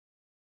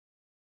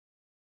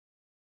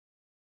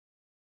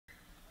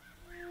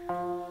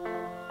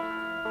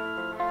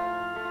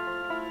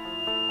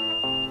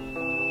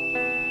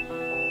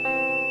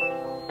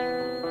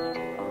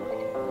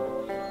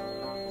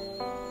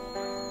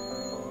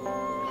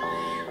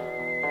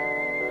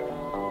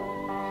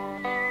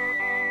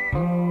Good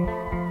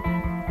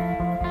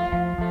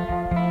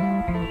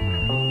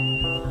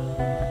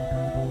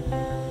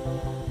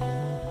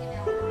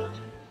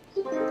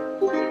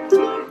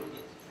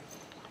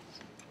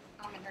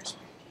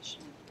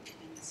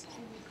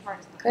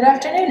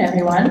afternoon,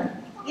 everyone.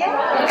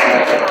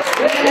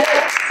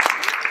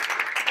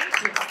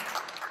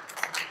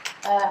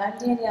 I'm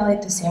Danielle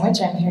Ate the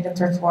Sandwich. I'm here to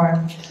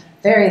perform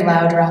very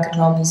loud rock and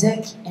roll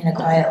music in a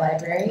quiet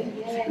library.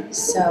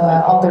 So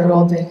all the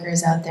rule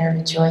breakers out there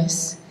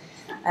rejoice.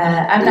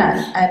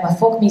 I'm a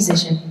folk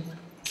musician,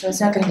 so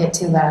it's not going to get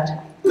too loud.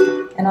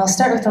 And I'll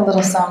start with a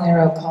little song I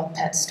wrote called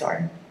Pet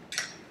Store.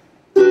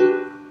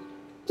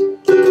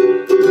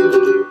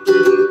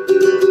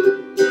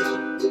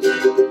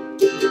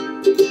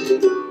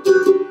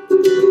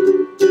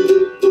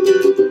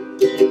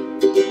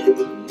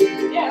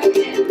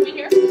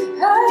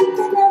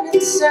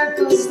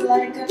 Circles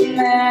like a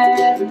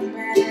madman.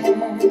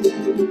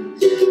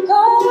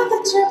 All the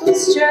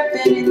gerbils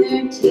chirping in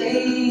their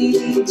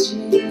cages.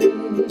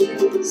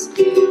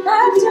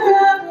 After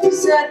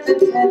hours at the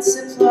pet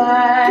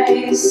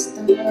supply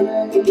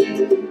store,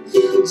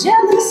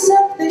 jealous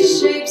of the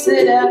shapes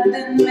that I've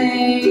been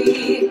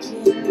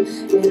making,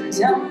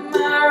 and on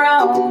my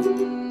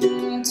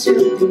own to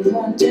be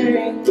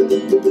wondering,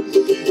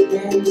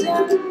 and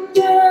on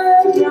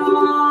my own.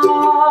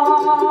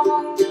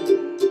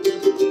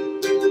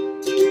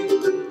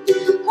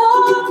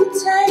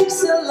 Tanks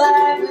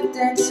alive with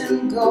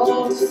dancing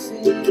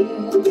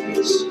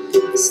goldfish,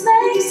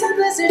 snakes and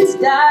lizards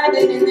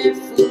diving in their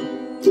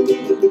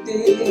food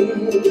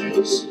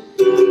dish,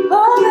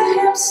 all the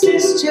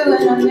hamsters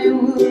chewing on their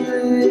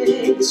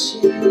wood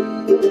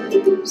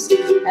chips,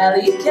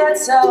 alley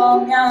cats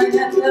all meowing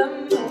at the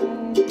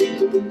moon,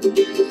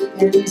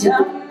 and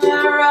on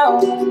our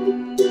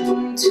own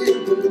to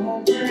be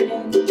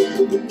wondering,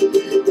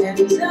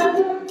 and on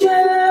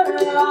our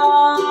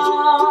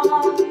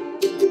own.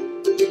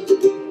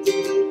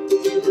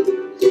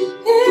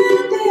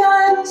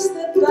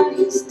 The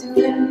bunnies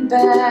doing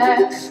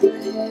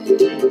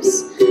backflips,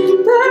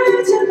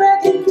 birds are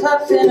bragging,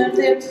 puffing up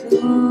their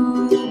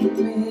plumage,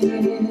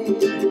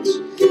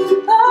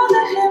 all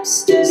the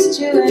hamsters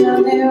chewing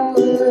on their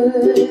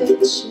wood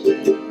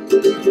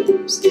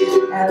chips,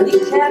 alley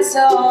cats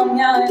all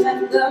meowing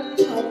at the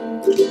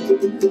moon,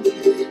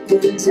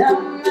 and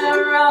on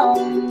our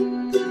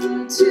own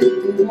to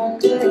be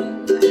wondering,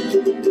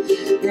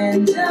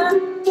 and on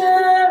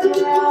our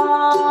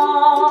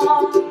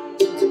own.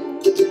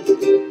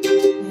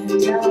 And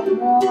I'm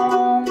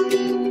wrong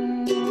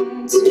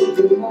to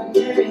be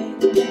wondering,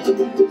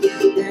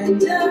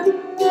 and I'm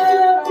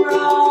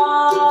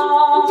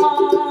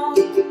wrong.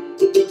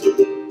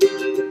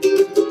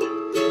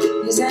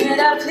 Isn't it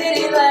a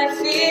pity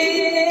life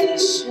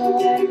is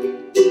short?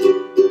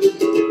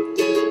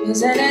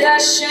 Isn't it a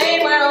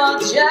shame we're all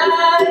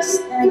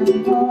just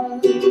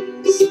animals?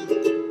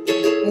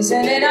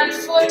 Isn't it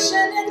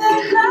unfortunate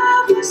that I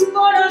was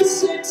born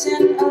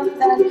uncertain of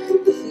that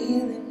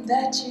feeling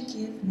that you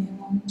give me?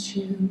 Won't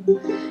you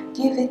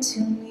give it to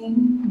me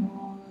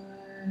more?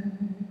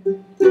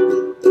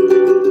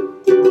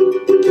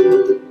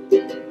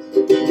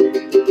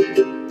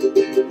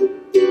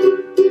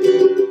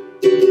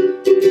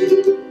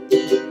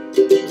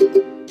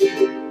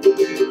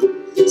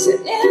 So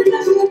in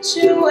the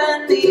future when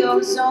the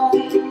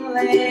ozone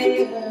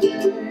layer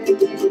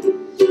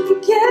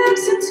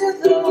gives into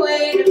the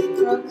weight of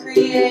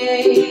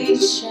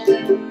procreation,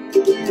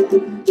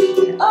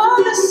 and all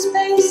the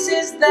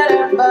spaces that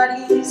our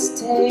bodies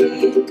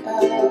take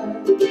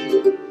up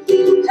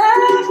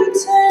have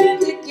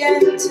returned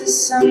again to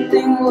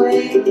something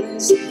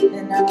weightless,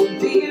 then I'll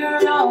be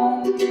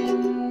wrong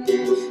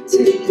to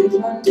be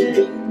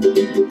wondering.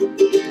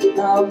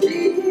 I'll be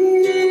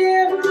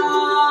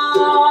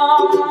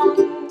wrong.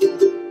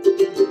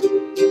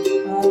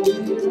 I'll be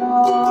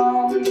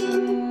wrong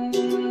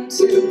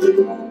to be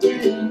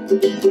wondering.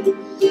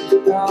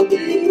 I'll be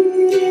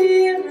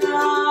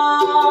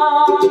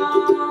wrong.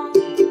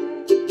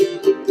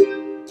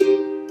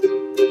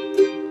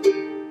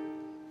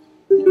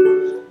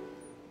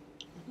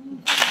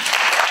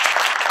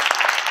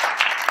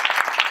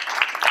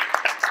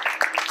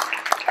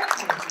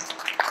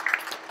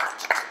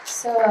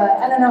 So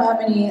I don't know how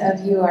many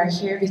of you are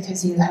here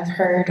because you have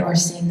heard or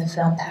seen the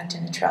film Packed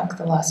in a Trunk,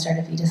 The Lost Art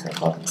of Edith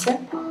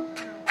Wilkinson.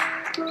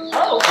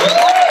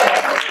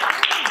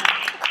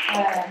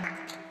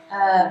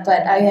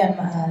 But I am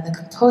the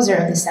composer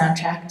of the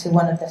soundtrack to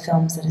one of the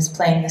films that is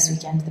playing this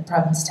weekend, the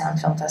Provincetown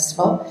Film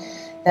Festival,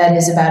 that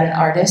is about an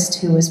artist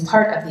who was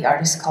part of the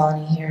artist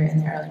colony here in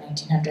the early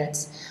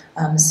 1900s.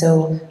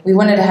 So we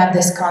wanted to have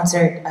this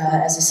concert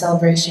as a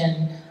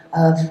celebration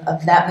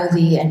of that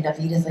movie and of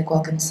Edith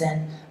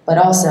Wilkinson, but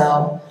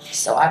also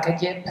so I could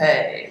get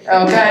paid,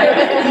 okay?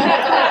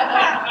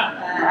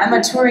 I'm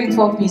a touring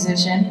folk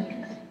musician,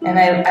 And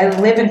I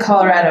live in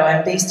Colorado.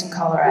 I'm based in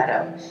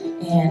Colorado.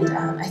 And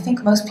I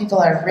think most people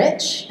are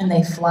rich and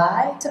they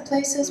fly to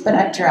places, but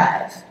I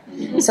drive.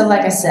 So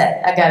like I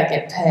said, I gotta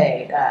get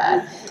paid.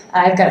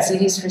 I've got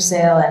CDs for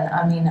sale, and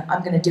I mean,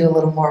 I'm gonna do a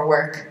little more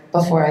work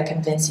before I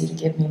convince you to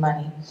give me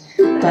money.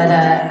 But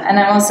and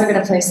I'm also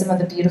gonna play some of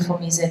the beautiful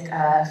music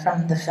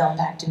from the film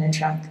Packed in a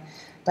Trunk.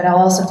 But I'll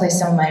also play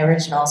some of my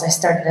originals. I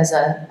started as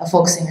a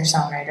folk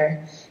singer-songwriter,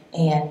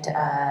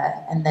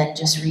 and then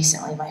just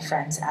recently my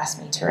friends asked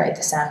me to write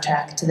the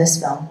soundtrack to this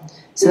film.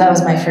 So that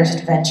was my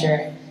first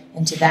venture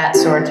into that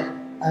sort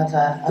of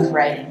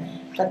writing.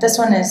 But this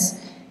one is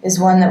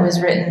one that was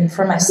written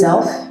for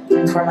myself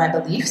and for my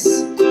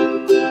beliefs,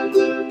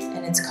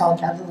 and it's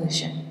called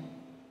Evolution.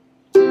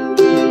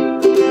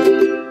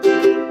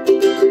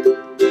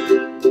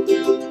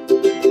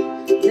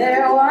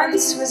 There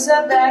once was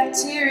a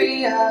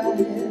bacteria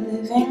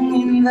living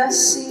in the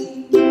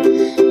sea,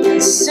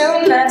 and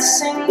soon that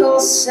single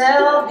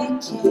cell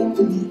became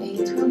the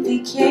eighth who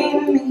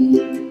became me.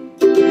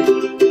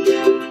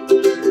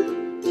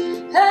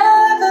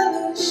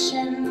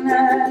 Evolution,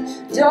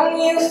 don't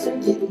you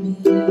forget me.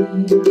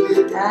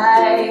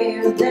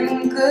 I've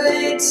been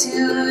good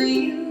to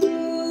you.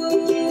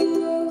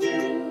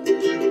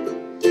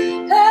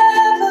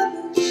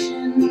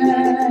 Evolution,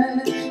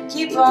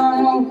 keep on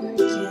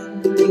working.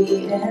 The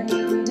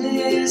end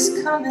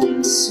is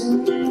coming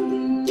soon.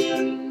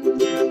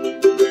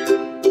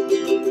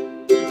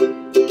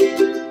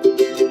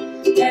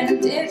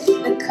 And if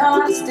the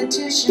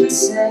Constitution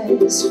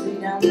says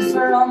freedom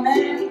for all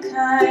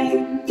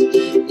mankind,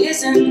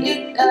 isn't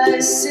it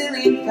a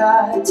silly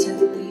thought to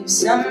leave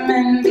some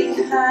men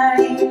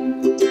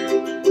behind?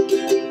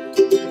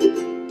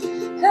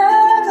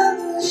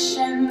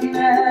 Evolution,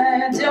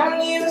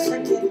 don't you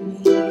forget me.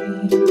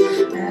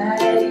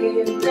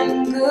 I've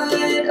been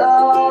good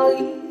all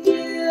year.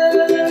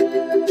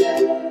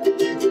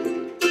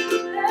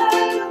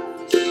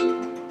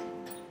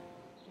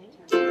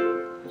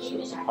 She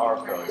was a power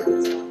failure.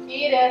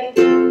 Eat it.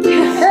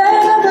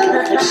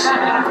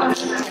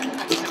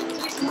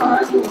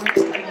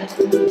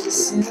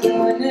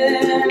 Soon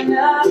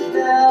enough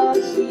they'll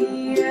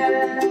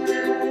hear.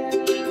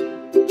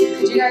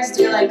 Could you guys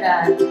do like a,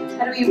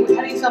 how do you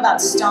feel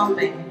about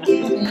stomping?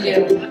 Can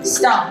you do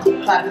stomp,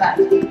 clap, clap,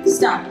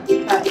 stomp,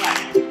 clap, clap,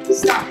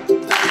 stomp,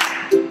 clap,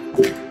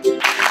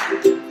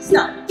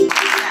 stomp,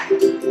 clap.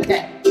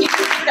 Okay, keep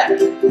it up.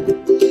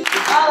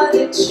 All of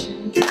the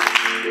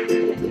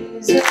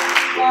trees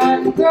are on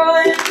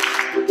growing.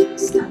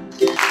 Stomp.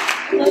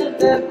 All of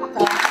the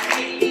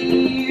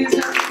bodies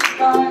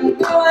are on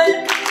growing.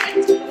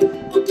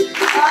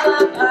 All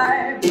of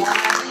our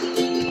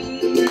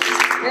bodies,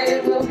 they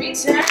will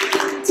return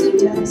to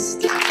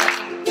dust.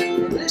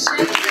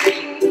 Evolution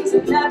brings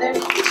another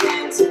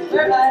chance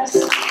for us.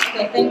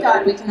 Okay, thank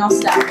God we can all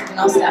stop. We can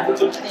all stop.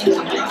 Thank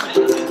you.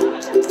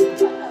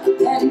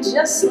 And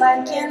just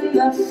like in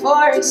the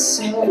forest,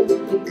 so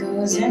it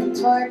goes in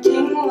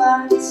parking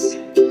lots.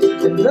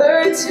 The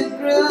birds who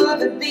grew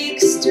the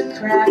beaks to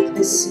crack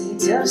the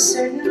seeds of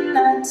certain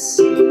nuts.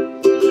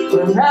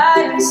 We're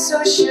right, and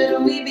so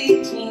should we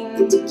be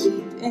keen to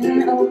keep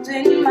an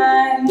open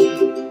mind.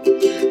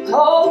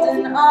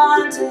 Holding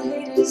on to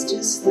haters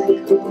just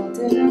like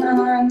holding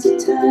on to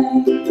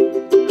time.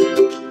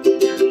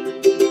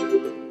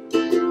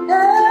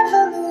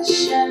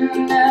 Evolution,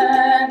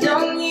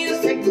 don't you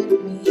forget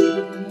me.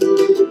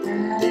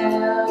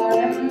 I'll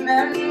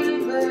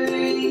remember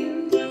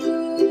you.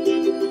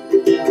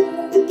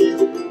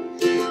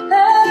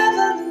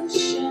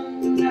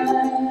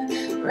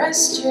 Evolution,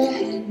 rest your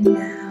head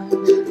now.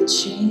 The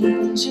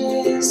change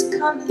is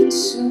coming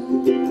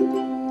soon.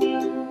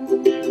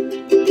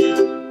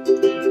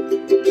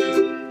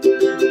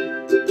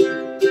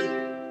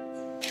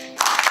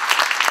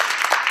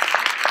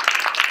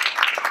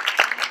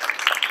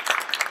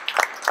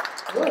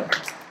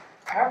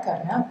 Power cut,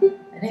 no? I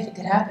didn't think it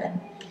could happen.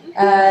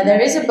 There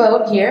is a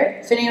boat here.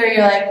 If anywhere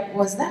you're like,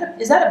 is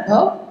that a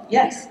boat?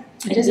 Yes,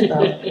 it is a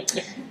boat.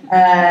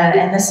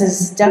 And this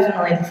is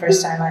definitely the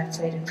first time I've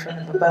played in front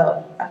of a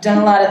boat. I've done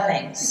a lot of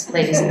things,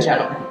 ladies and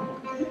gentlemen.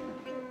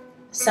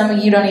 Some of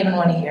you don't even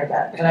want to hear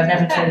about, but I've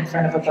never played in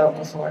front of a boat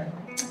before.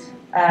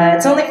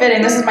 It's only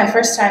fitting. This is my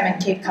first time in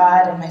Cape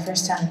Cod and my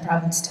first time in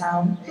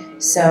Provincetown,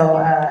 so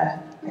I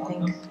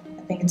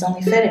think it's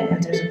only fitting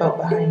that there's a boat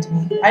behind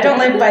me. I don't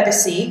live by the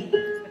sea.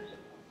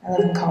 I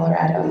live in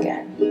Colorado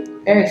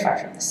again, very far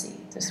from the sea,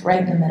 just right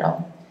in the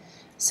middle.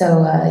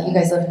 So you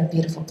guys live in a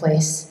beautiful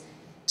place.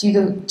 Do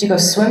you go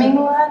swimming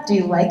a lot? Do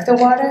you like the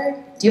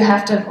water? Do you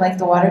have to like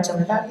the water to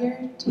live out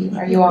here?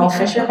 Are you all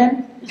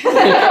fishermen?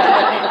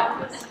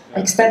 I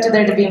expected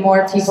there to be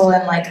more people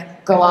in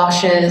like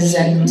galoshes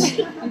and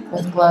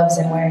with gloves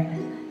and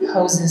wearing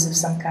hoses of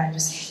some kind,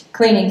 just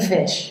cleaning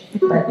fish.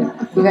 But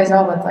you guys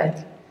all look like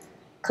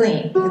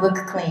clean. You look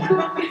clean.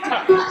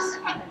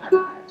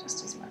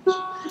 Just as much.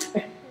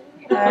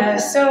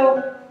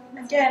 So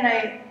again,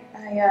 I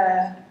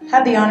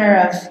had the honor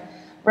of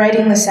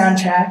writing the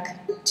soundtrack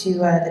to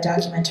the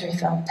documentary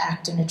film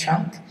Packed in a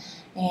Trunk.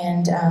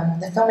 And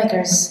the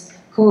filmmakers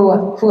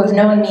who have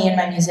known me and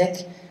my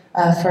music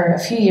for a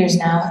few years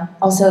now,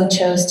 also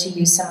chose to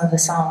use some of the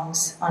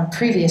songs on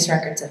previous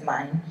records of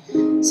mine.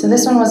 So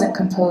this one wasn't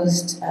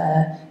composed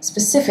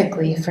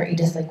specifically for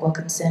Edith Lake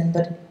Wilkinson,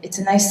 but it's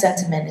a nice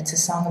sentiment. It's a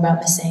song about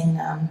missing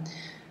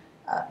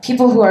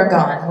people who are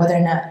gone, whether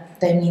or not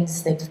that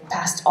means they've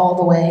passed all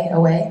the way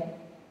away.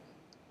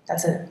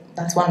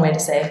 That's one way to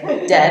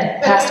say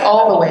dead, passed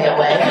all the way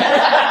away,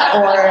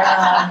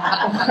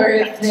 or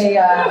if they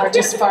are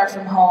just far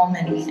from home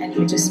and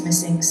you're just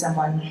missing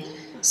someone.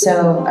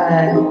 So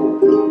I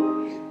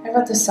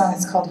wrote this song.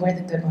 It's called "Where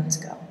the Good Ones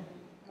Go,"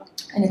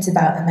 and it's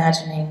about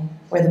imagining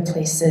where the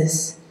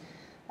places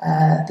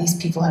these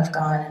people have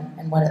gone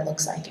and what it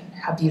looks like and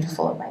how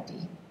beautiful it might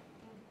be.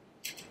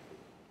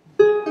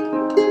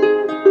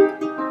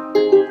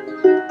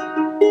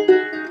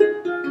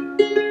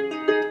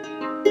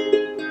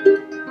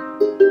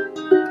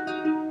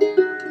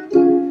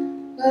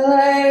 Well,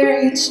 I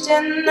reached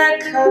in the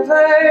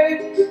cupboard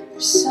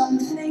for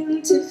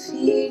something to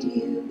feed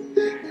you.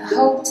 I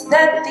hoped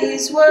that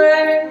these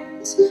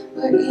words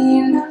were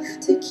enough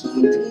to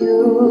keep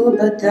you.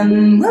 But the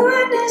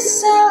moon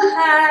is so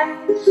high,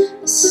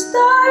 the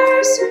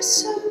stars are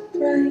so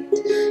bright,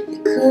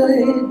 you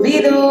could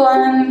be the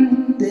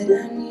one that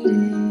I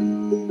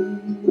needed.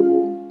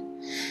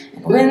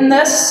 And when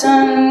the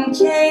sun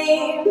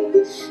came,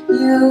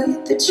 you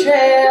hit the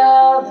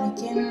trail like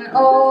an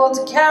old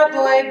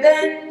cowboy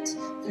bent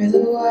for the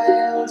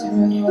wild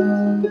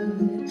road.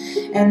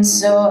 And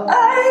so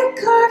I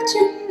carved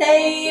your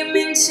name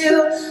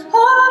into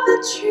all the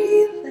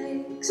tree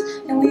legs,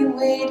 and we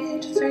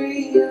waited for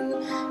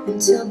you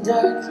until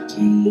dark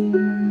came.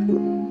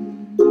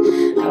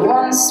 I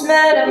once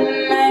met a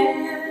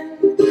man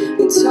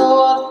who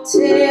told a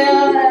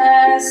tale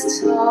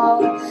as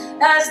tall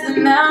as the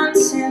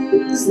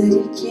mountains that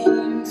he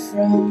came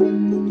from.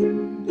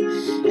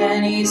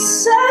 And he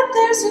said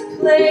there's a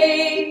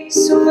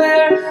place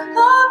where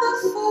all the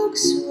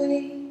folks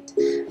wait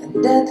when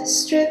death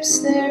strips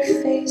their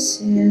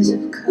faces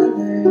of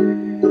color.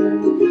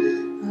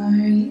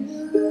 Are you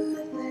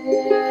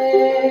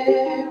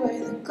there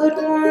where the good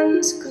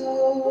ones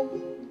go?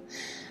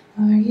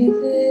 Are you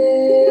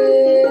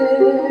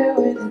there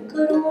where the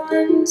good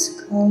ones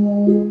go?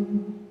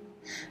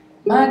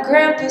 My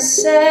grandpa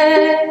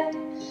said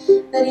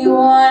that he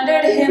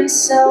wandered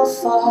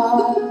himself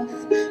off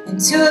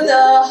into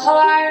the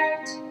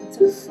heart of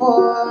the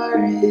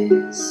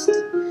forest,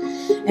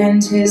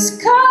 and his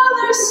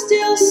collar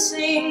still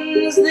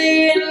sings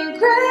the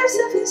engraves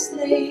of his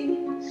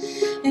name,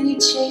 and he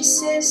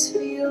chases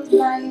field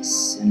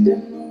mice under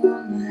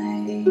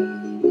moonlight.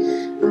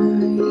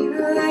 Are you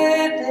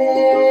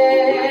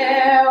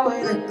there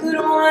where the good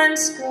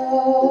ones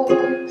go?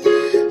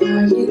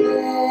 Are you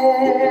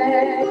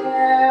there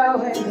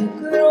where the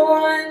good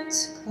ones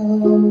go?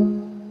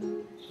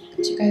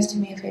 Could you guys do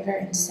me a favor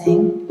and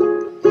sing?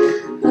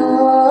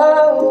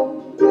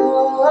 Oh, oh,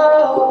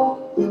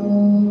 oh, oh,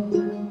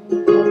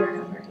 over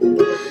and over again.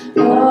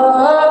 Oh,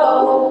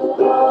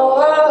 oh,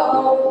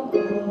 oh,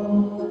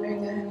 oh. Very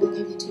good. I'm going to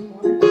give you two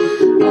more.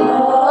 Oh,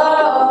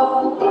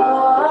 oh,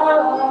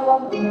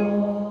 oh,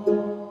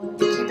 oh.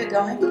 Keep it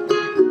going.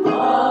 Oh,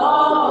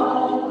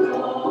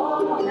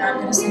 now I'm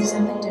going to sing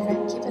something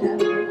different. Keep it up.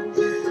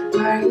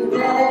 Are you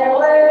there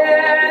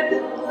where the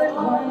good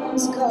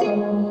ones go?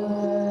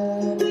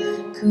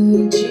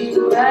 Could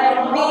you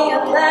write me a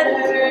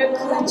letter?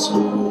 Could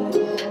you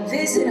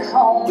visit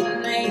home?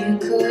 You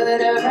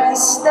could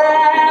rest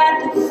at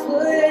the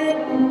foot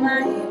of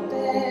my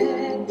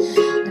bed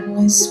and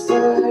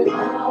whisper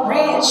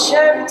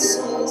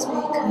reassurances,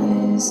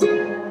 because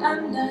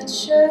I'm not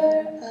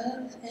sure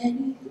of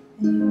anything.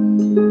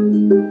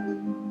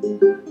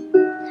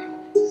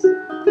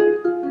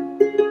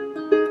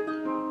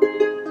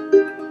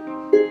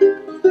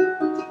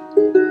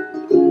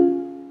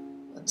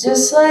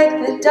 Just like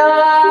the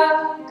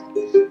dog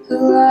who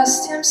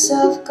lost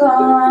himself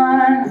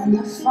gone on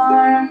the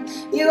farm,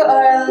 you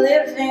are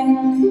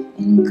living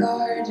in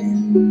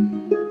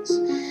gardens,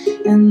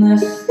 and the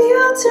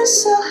fields are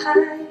so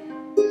high,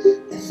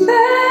 the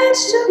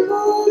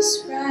vegetables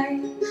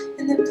ripe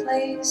in the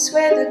place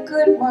where the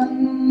good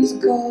ones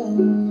go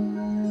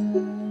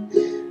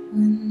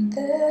when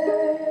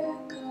they're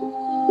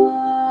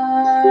gone,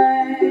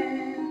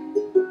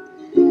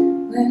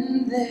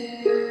 when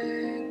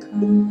they're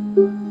gone.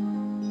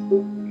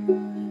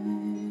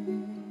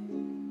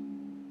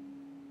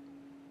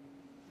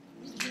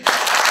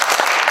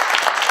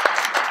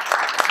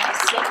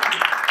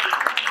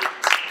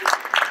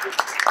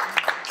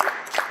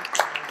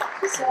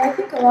 So I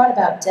think a lot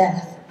about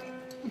death.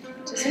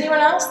 Does anyone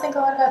else think a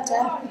lot about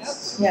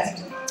death? Yeah.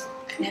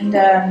 And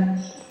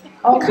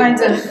all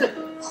kinds of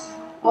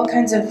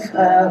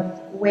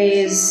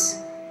ways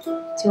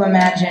to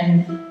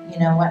imagine, you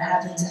know, what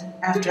happens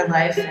after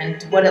life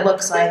and what it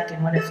looks like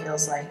and what it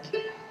feels like.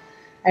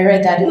 I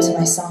write that into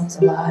my songs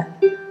a lot.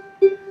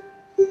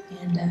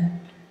 And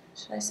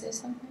should I say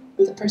something?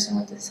 The person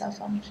with the cell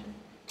phone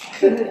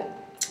should.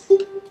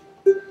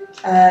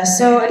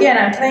 So again,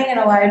 I'm playing in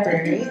a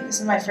library. This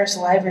is my first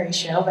library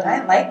show, but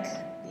I like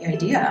the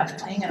idea of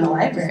playing in a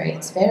library.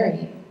 It's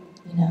very,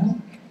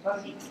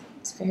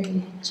 it's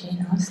very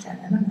Jane Austen.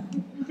 I don't know.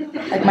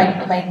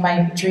 Like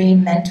my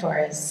dream mentor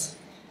is,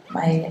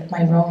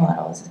 my role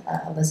model is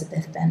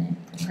Elizabeth Bennet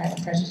from Pride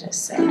and Prejudice.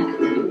 So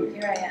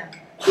here I am.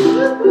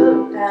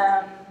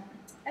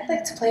 I'd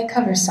like to play a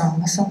cover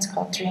song. This one's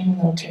called "Dream a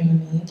Little Dream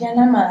of Me." Again,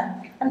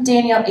 I'm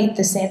Danielle Ate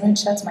the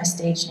Sandwich. That's my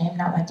stage name,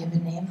 not my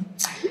given name.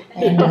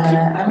 And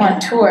I'm on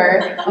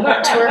tour. I'm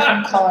on tour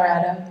from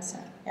Colorado. So,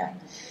 yeah.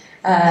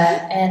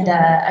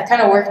 I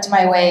kind of worked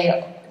my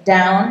way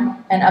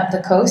down and up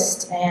the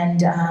coast,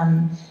 and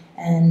I'm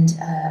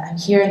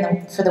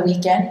here for the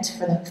weekend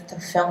for the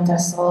film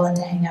festival and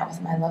to hang out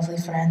with my lovely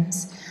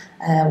friends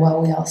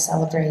while we all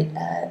celebrate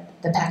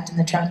the Packed in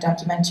the Trunk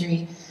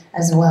documentary,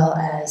 as well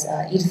as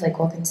Edith Lake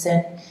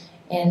Wilkinson.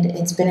 And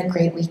it's been a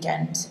great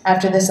weekend.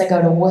 After this, I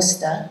go to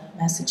Worcester,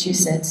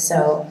 Massachusetts.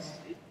 So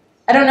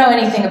I don't know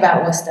anything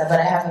about Worcester, but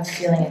I have a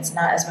feeling it's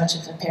not as much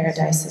of a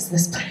paradise as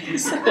this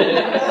place.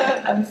 I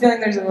have a feeling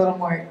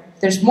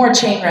there's more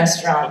chain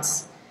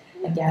restaurants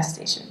and gas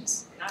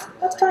stations.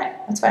 That's fine.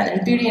 That's fine.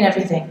 There's beauty in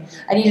everything.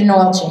 I need an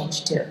oil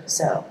change too.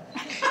 So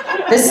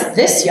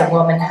this young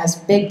woman has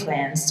big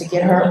plans to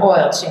get her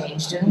oil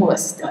changed in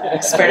Worcester.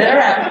 Spread it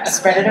around.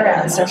 Spread it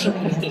around. Social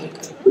media.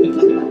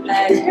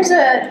 Here's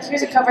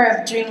a cover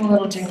of "Dream a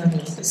Little Dream of Me."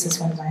 This is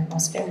one of my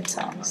most favorite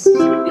songs.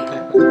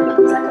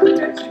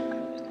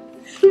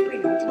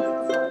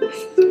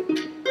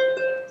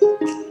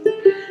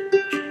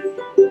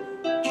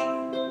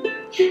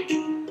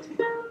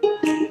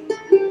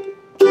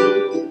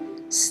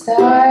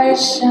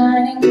 Stars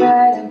shining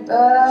bright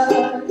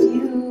above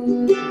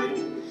you,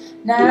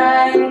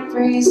 night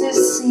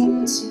breezes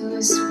seem to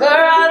whisper I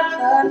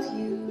love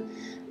you.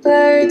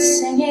 Birds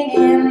singing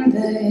in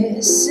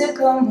the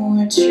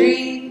sycamore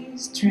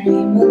trees,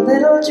 dream a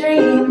little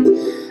dream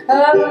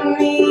of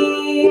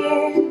me.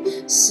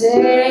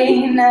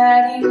 Say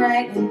nighty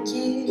night and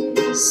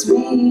kiss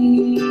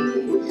me.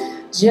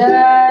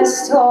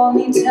 Just hold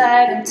me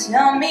tight and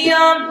tell me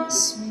you'll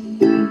miss me,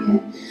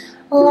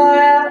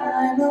 while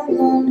I'm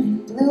alone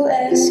and blue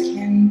as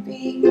can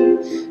be.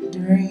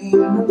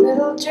 Dream a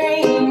little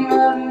dream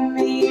of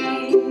me.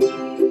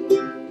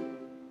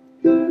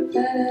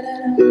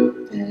 Ba-da-da-dum,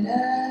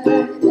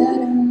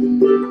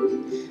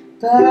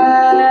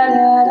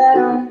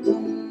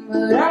 ba-da-da-dum, ba-da-da-dum,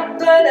 ba-dum,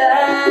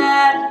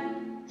 ba-da-dum,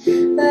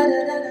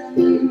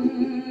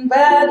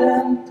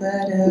 ba-dum,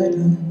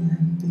 ba-da-dum,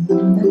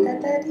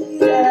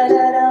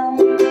 ba-da-da-dee-da-da-dum.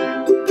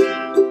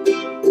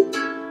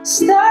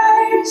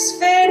 Stars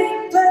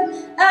fading, but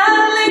I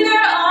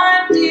linger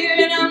on, dear,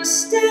 and I'm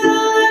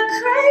still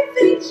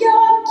craving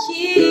your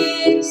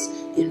kiss.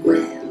 And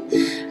well,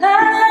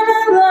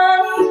 I'm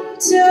longing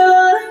to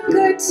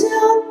linger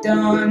till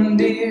dawn,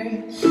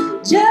 dear,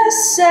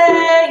 just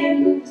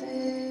saying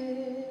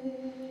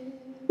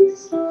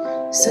this.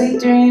 Sweet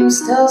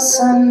dreams till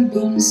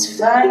sunbeams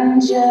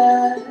find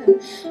you,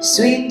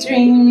 sweet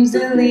dreams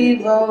that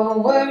leave all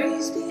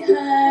worries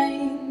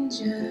behind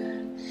you.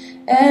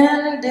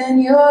 And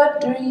in your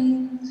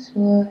dreams,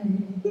 whatever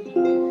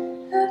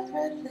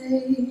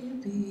they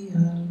be,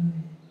 I'll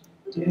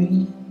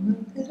dream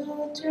a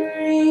little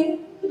dream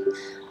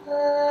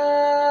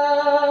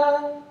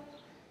of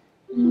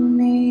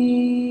me.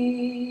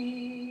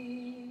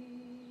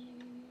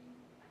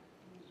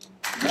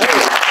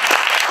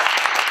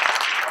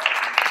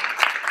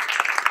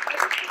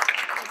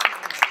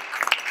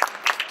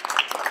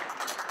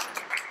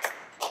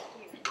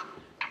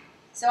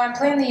 So I'm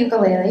playing the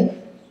ukulele.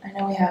 I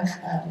know we have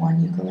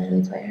one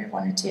ukulele player,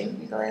 one or two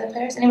ukulele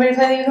players. Anybody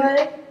play the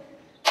ukulele?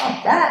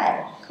 All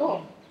right,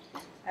 cool.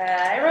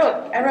 I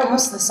wrote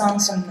most of the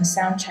songs from the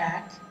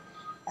soundtrack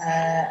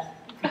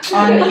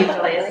on the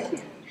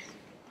ukulele.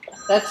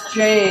 That's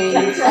Jane.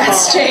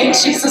 That's Jane.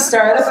 She's the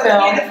star of the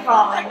film. Edith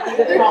calling.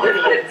 Edith calling.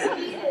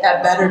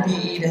 That better be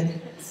Edith.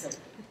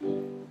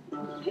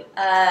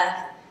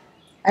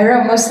 I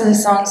wrote most of the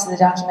songs of the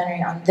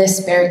documentary on this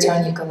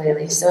baritone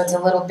ukulele, so it's a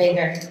little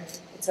bigger.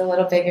 It's a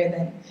little bigger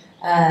than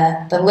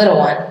the little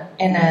one,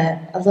 and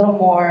a little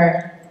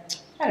more,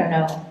 I don't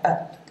know,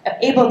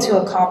 able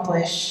to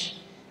accomplish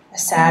a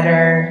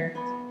sadder,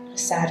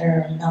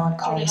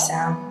 melancholy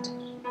sound.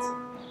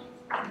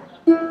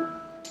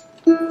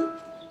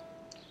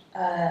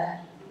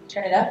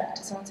 Turn it up.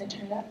 Does someone say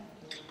turn it up?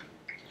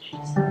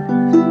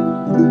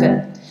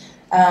 Good.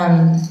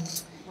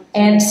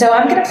 And so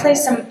I'm going to play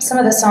some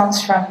of the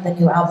songs from the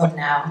new album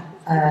now.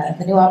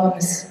 The new album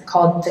is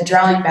called The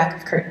Drawing Back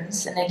of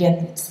Curtains, and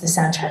again, it's the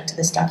soundtrack to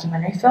this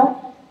documentary film.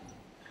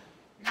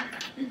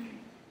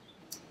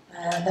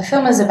 The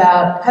film is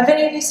about, have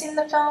any of you seen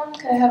the film?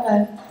 Could I have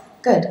a,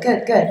 good.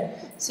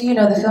 So you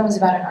know the film is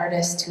about an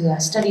artist who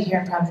studied here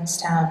in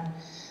Provincetown,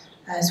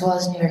 as well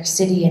as New York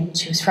City, and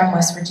she was from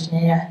West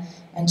Virginia,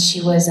 and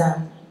she was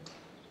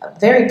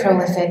very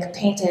prolific,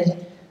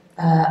 painted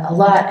a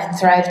lot, and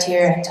thrived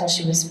here until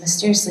she was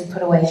mysteriously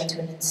put away into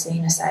an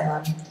insane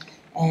asylum.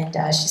 And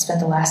she spent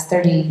the last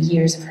 30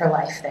 years of her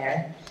life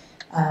there.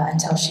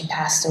 until she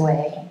passed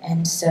away.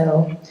 And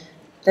so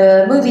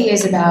the movie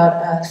is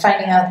about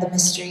finding out the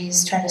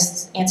mysteries, trying to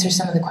answer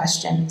some of the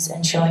questions,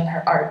 and showing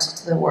her art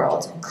to the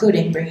world,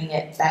 including bringing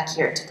it back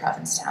here to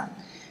Provincetown.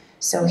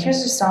 So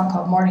here's a song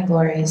called Morning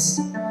Glories.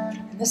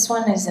 And this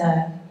one is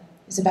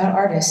about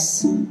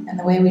artists and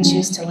the way we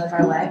choose to live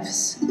our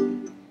lives.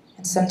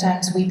 And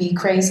sometimes we be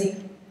crazy,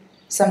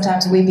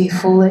 sometimes we be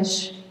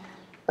foolish,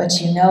 but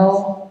you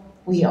know,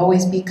 we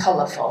always be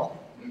colorful.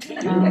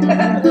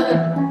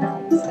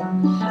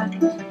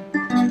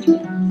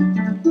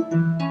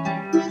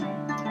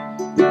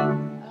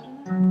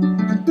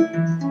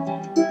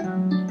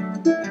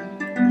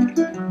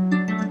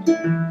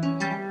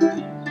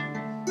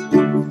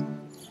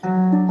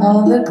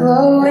 All the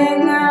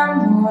glowing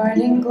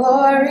morning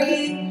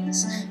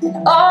glories,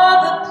 and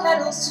all the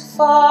petals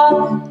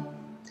falling,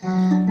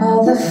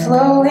 all the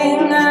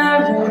flowing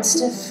roads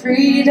to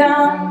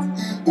freedom,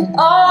 and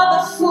all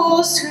the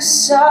fools who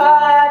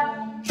sought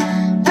it.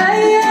 I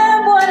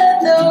am one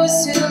of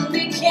those who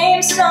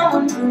became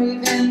someone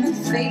brave in the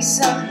face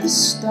of the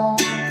storm.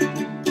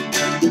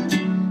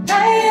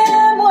 I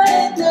am one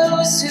of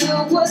those who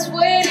was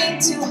waiting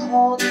to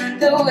hold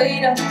the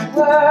weight of the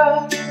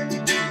world.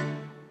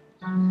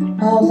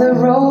 All the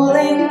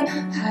rolling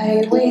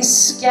highways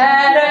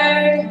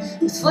scattered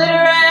with glitter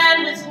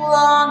and with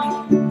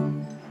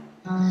longing.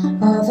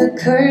 All the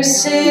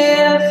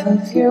cursive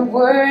of your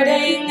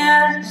wording,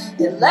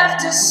 it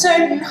left a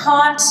certain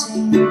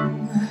haunting.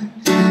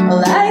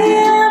 Well, I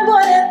am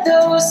one of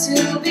those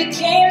who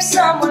became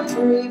someone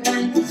brave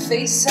in the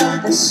face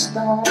of the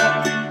storm.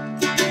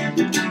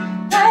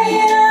 I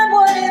am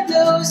one of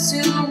those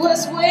who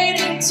was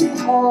waiting to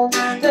hold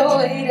the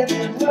weight of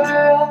the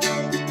world.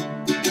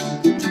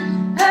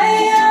 I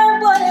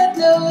am one of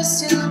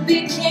those who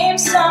became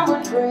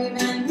someone brave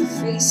in the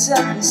face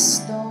of the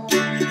storm.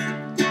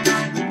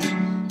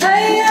 I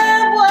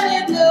am one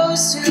of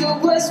those who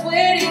was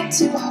waiting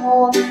to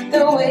hold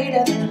the weight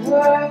of the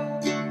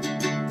world.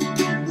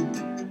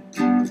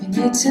 And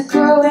it's a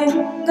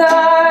growing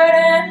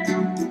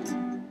garden,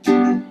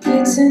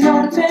 it's an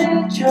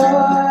open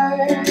drawer.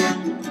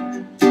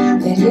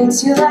 It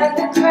hits you like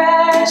the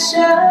crash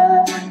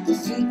of the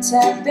feet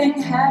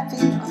tapping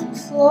happy on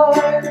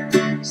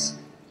floors.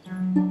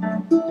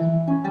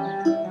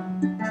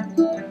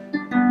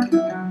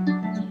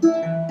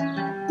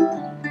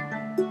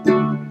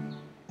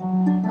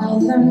 All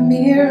the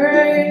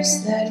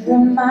mirrors that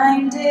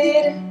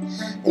reminded,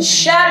 they're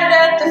shattered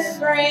at the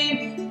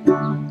framing.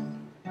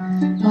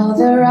 All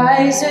the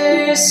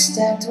risers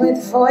stacked with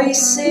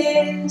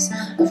voices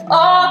of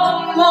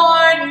all the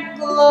morning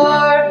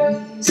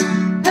glories.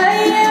 I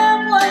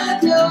am one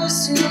of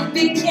those who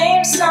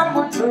became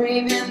someone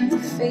brave in the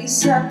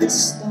face of the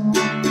storm.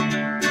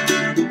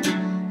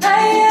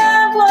 I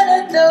am one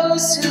of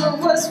those who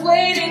was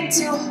waiting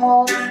to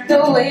hold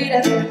the weight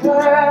of the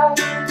world.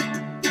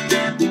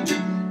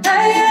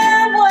 I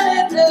am one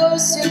of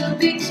those who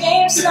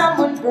became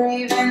someone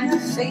brave in the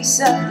face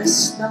of the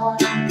storm.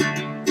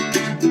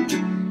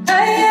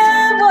 I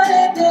am one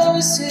of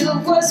those who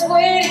was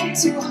waiting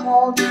to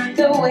hold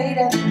the weight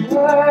of the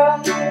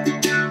world.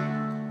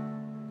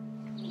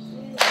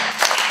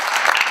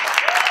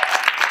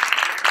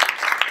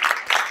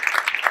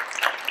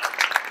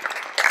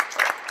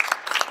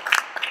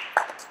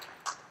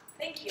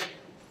 Thank you.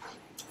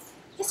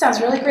 It sounds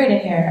really great in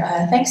here.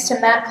 Thanks to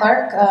Matt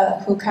Clark,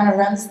 who kind of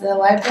runs the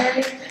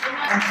library,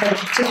 and to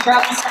the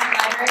Provincetown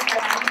Library for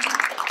having me.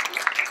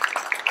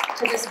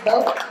 To this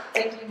boat.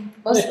 Thank you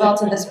most of all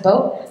to this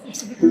boat.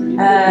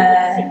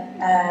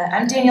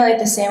 I'm Danielle Ate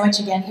the Sandwich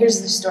again.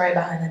 Here's the story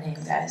behind the name,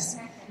 guys.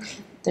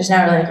 There's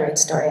not really a great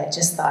story, I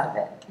just thought of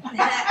it.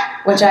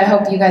 Which I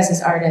hope you guys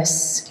as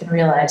artists can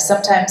realize.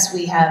 Sometimes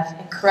we have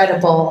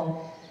incredible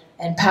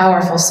and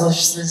powerful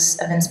sources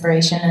of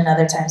inspiration, and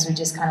other times we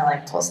just kind of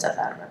like pull stuff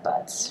out of our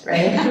butts,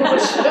 right?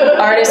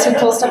 Artists who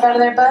pull stuff out of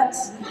their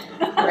butts,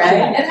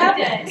 right? It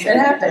happens, it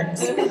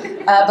happens.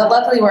 But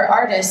luckily we're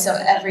artists, so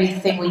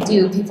everything we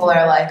do, people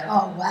are like,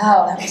 oh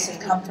wow, that must have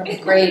come from a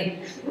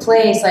great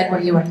place, like where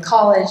you were in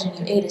college and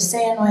you ate a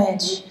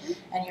sandwich,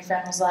 and your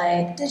friend was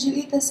like, did you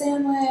eat the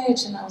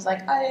sandwich? And I was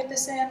like, I ate the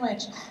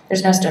sandwich.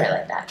 There's no story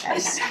like that,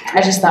 guys.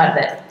 I just thought of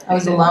it. I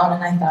was alone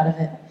and I thought of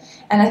it.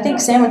 And I think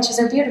sandwiches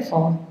are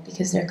beautiful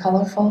because they're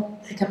colorful.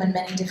 They come in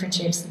many different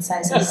shapes and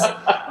sizes.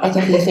 They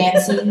can be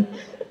fancy.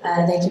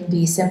 They can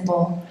be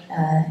simple,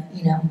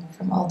 you know,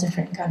 from all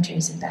different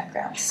countries and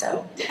backgrounds.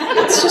 So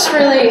it's just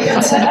really,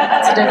 it's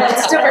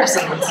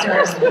diversity. It's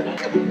diversity.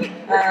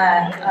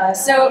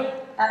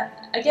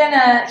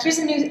 Again, here's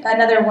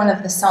another one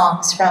of the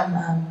songs from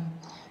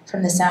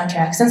the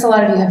soundtrack. Since a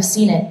lot of you have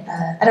seen it,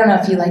 I don't know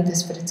if you like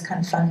this, but it's kind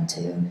of fun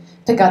to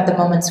pick out the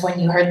moments when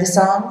you heard the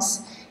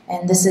songs.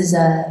 And this is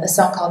a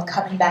song called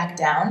Coming Back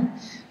Down,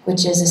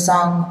 which is a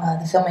song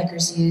the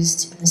filmmakers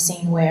used in the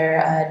scene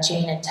where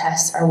Jane and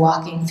Tess are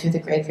walking through the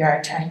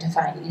graveyard trying to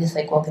find Edith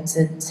Lake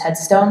Wilkinson's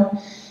headstone.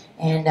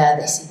 And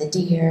they see the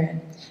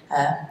deer.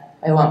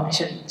 And I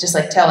shouldn't just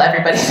like tell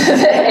everybody.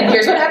 And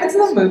here's what happens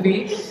in the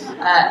movie.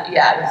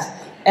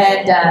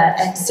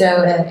 And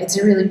so it's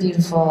a really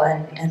beautiful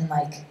and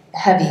like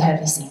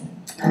heavy scene.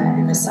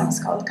 And this song's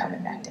called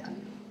Coming Back Down.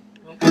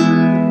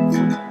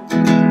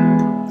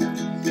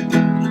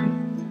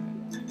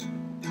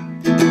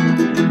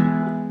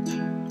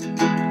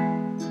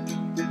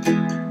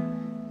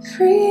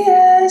 Free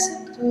as a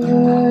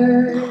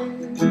bird,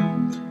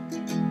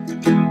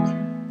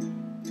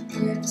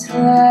 whipped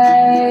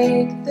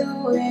like the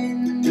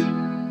wind,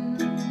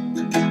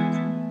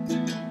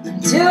 I'm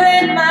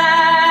doing my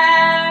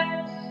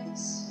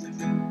best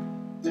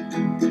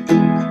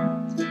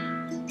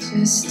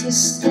just to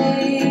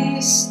stay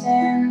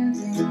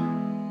standing,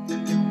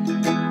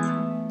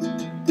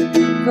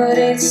 but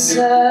it's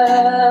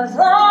a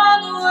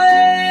long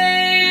way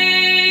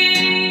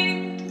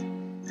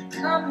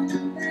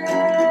coming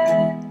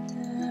back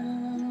down.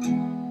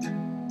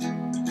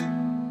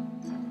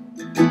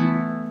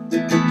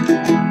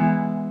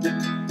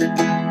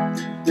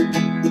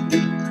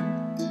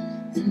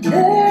 And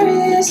there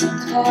is a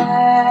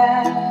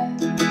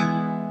path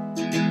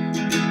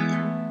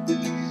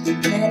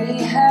many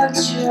have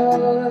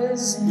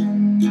chosen,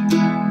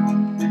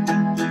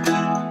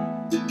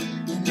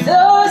 and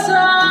those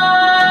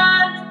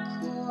on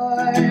the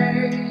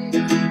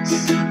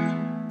course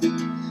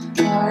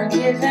are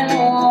given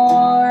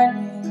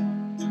warning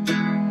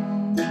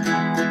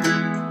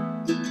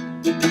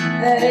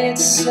that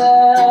it's a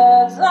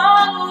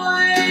long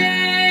way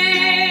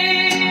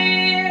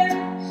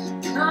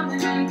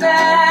coming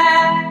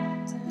back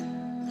down,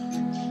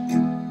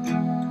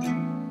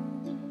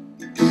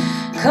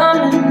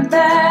 coming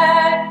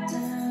back down.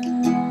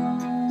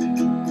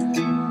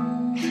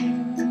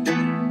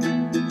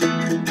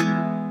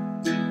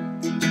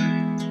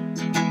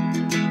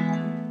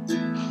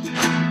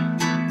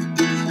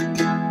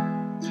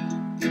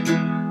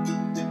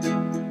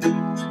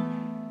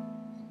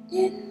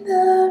 In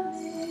the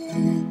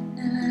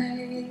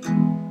midnight,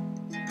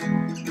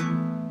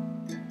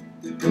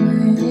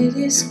 when it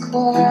is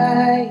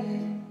quiet,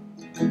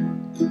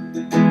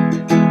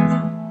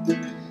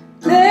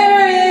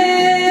 there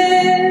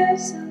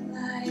is a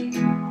light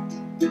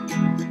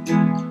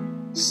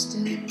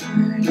still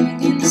burning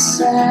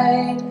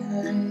inside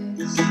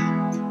us.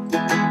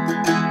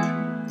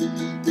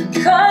 And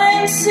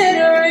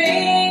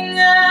considering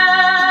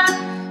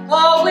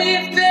all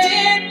we've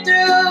been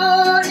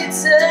through,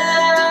 it's a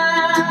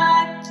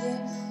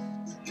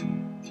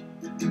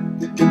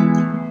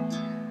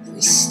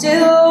we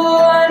still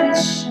want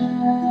to shine.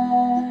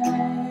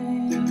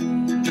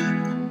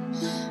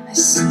 I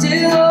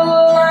still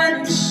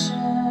want to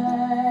shine.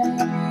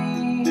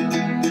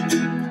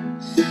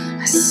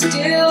 I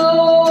still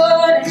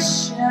want to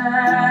shine.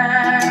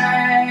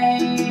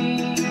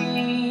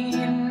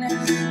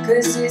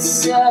 'Cause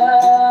it's a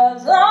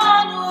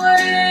long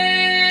way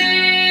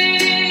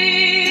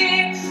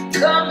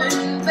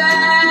coming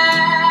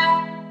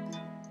back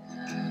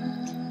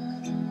down.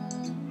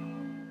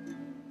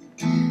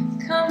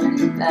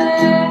 Coming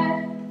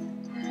back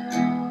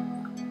down,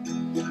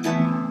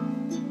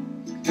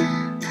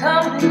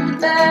 coming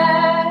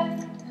back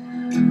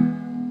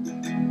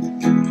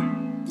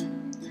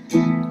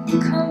down,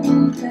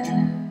 coming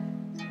back.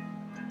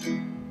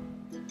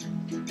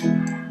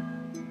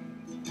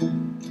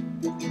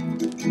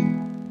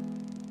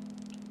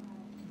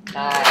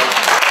 Nice.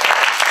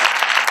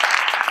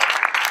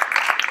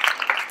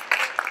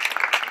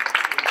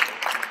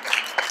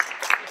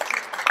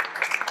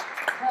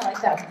 I like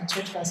that when the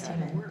church bells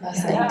came in. That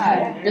was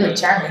like, really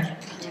charming.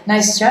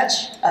 Nice touch,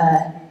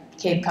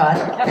 Cape Cod.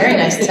 Very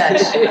nice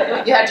touch.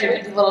 You had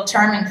your little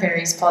charming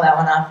fairies pull that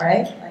one off,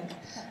 right? Like,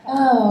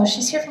 oh,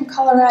 she's here from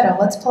Colorado.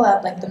 Let's pull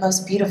out like the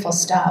most beautiful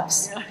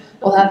stops.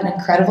 We'll have an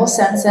incredible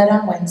sunset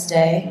on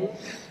Wednesday.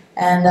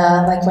 And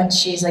like when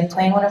she's like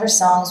playing one of her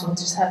songs, we'll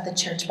just have the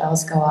church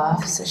bells go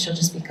off. So she'll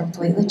just be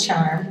completely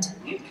charmed.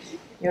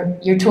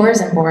 Your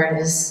tourism board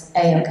is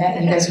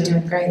A-okay. You guys are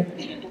doing great.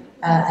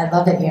 I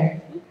love it here.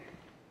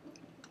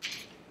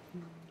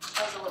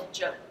 Like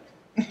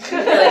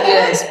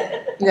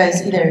you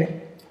guys either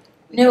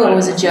knew it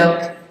was a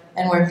joke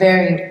and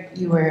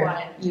you were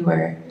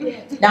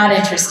not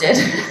interested,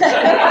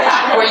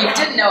 or you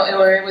didn't know it,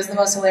 or it was the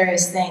most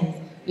hilarious thing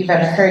you've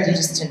ever heard. You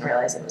just didn't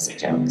realize it was a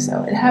joke.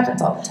 So it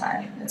happens all the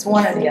time. It's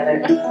one or the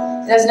other.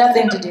 It has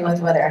nothing to do with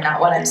whether or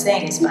not what I'm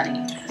saying is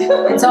funny.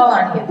 It's all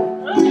on you.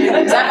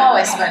 Because I'm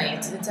always funny.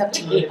 It's up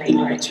to you to make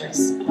the right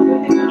choice.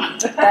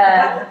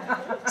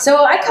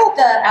 So I called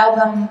the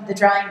album The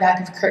Drawing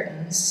Back of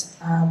Curtains.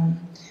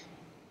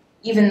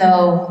 Even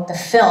though the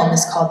film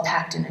is called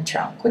Packed in a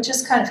Trunk, which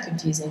is kind of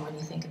confusing when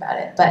you think about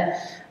it. But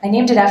I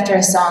named it after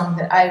a song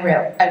that I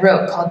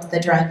wrote called The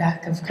Drawing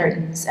Back of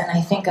Curtains, and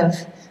I think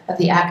of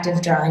the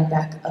active drawing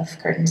back of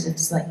curtains.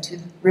 It's like to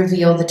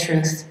reveal the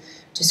truth,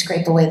 to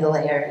scrape away the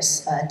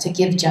layers, to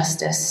give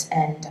justice,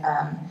 and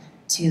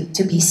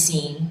to be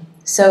seen.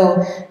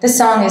 So this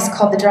song is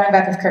called The Drawing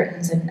Back of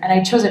Curtains, and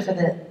I chose it for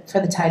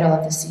the title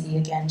of the CD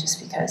again,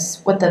 just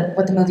because what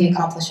the movie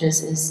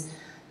accomplishes is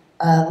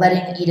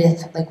letting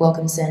Edith, like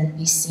Wilkinson,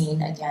 be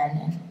seen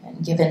again and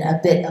given a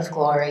bit of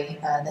glory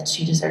that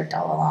she deserved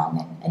all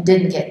along and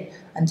didn't get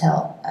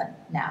until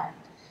now.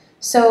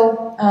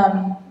 So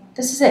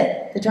this is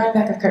it, The Drawing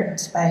Back of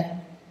Curtains by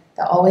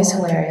the always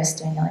hilarious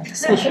Danielle Ate the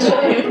Sandwich.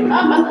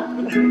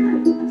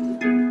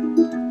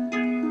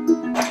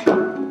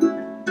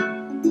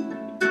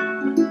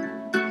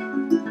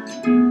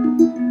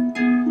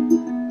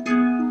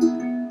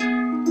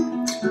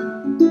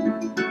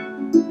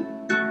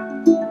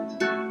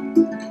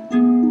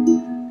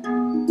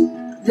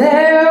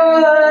 There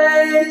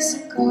was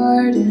a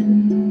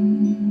garden.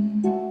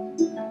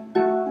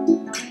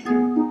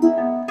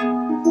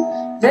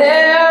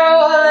 There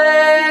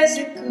was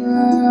a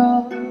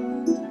girl.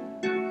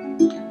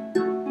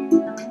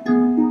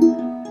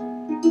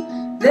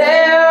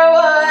 There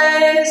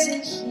was a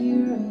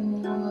hero.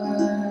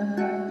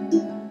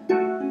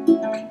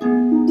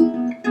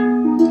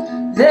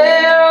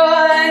 There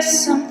was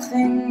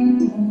something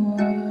more.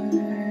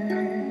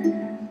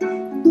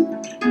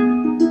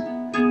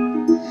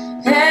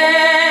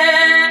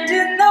 And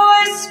in the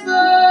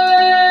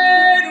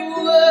whispered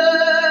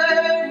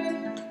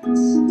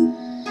words,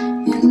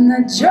 in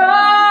the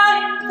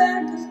drawing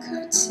back of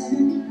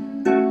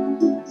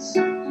curtains,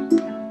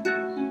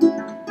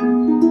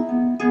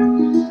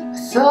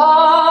 with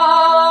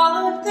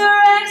all of the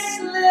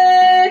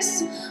restless,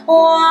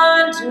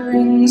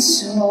 wandering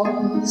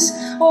souls,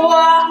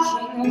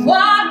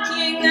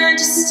 walking,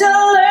 just to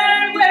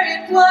learn where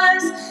it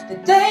was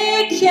that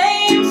they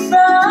came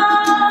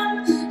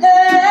from.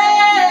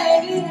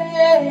 Hey,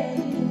 hey,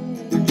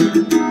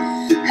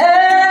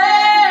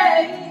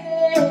 hey,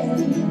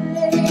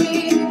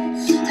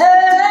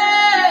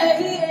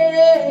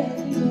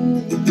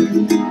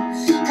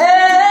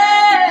 hey,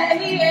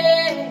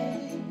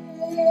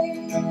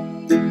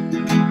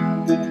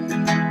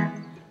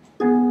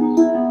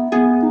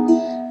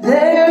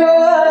 there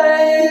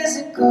was a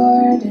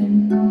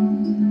garden.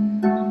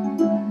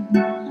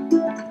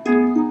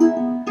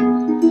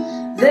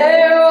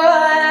 There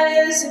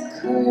was a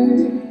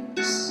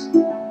curse.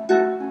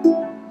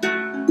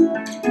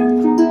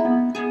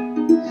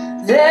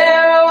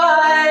 There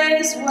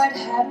was what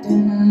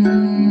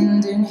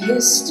happened in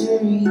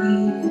history.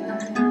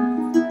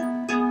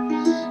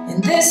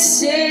 And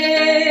this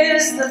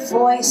is the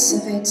voice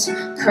of it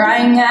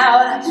crying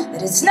out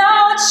that it's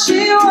not what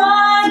she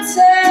wanted.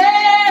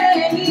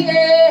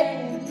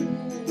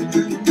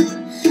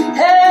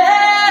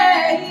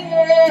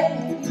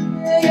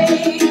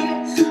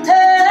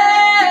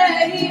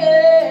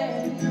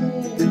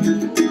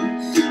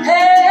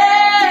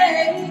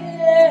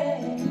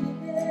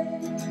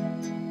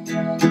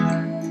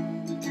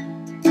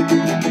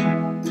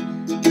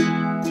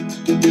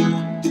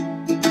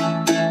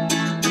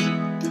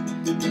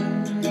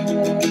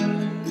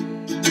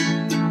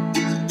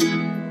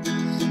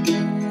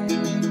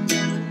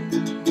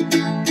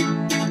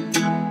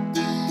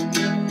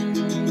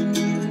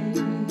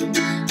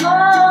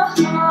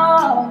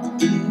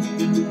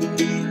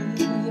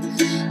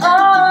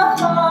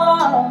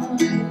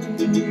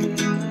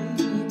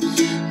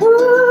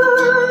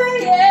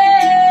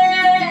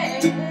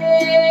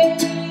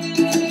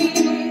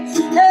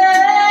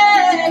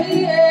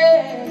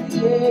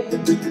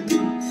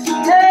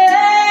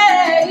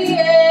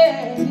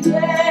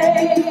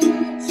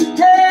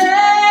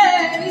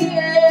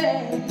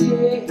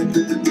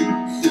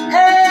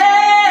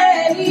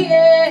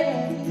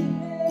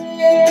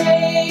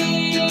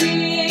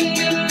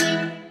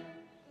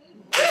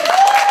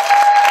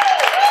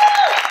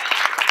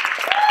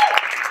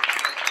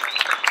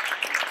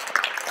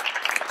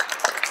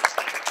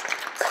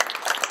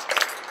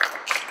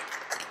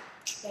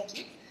 Thank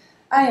you.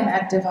 I am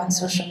active on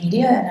social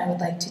media, and I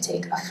would like to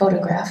take a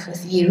photograph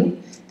with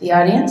you, the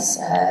audience.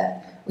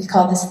 We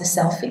call this the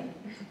selfie,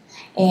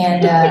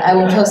 and I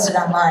will post it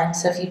online,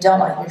 so if you don't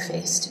want your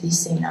face to be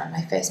seen on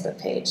my Facebook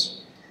page,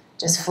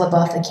 just flip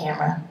off the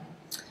camera.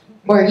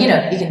 Or, you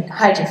know, you can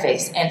hide your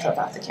face and flip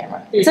off the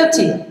camera. It's up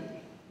to you.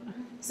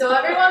 So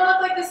everyone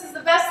look like this is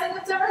the best thing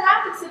that's ever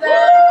happened to them.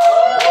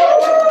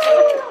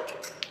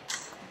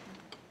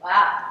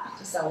 Wow.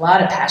 Just a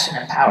lot of passion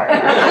and power.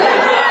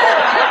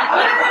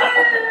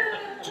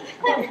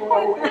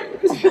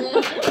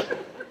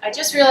 I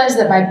just realized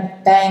that my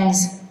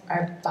bangs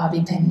are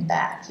bobby pinned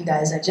back. You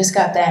guys, I just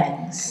got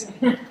bangs.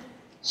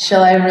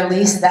 Shall I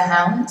release the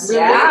hounds?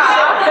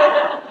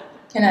 Yeah.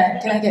 Can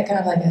I get kind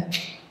of like a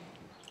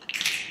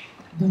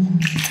boom,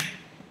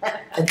 a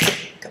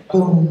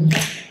boom?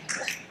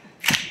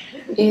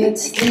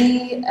 It's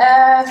the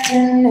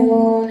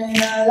afternoon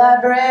in a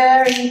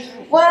library.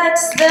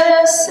 What's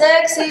the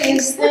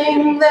sexiest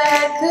thing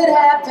that could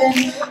happen?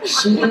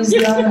 She's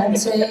gonna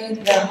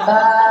take the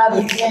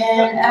bobby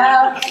pin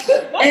out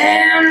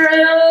and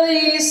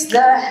release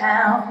the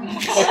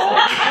hounds.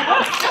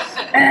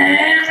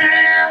 And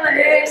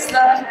release the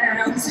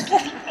hounds.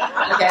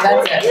 Okay,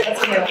 that's it.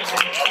 That's a good one.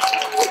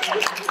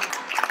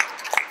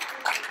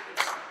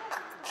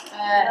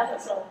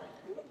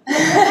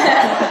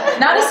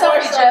 Not a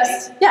selfie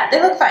just, yeah,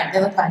 they look fine. They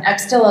look fine. I'm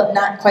still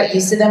not quite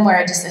used to them where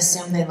I just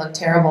assume they look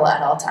terrible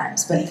at all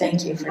times, but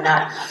thank you for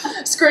not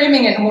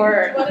screaming in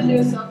horror. You want to do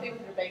a selfie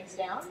with your bangs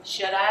down?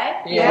 Should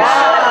I?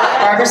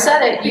 Yeah. Barbara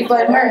said it. You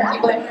blame her.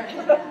 You blame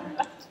her.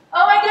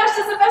 Oh my gosh,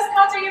 this is the best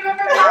concert you've ever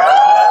been to.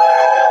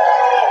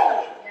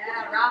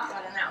 Yeah, rock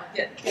got in that one.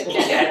 Good.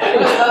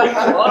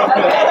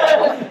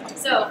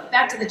 So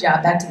back to the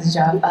job.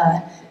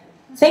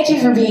 Thank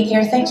you for being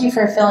here. Thank you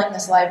for filling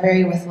this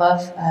library with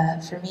love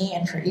for me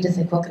and for Edith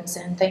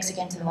Wilkinson. Thanks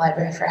again to the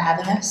library for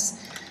having us.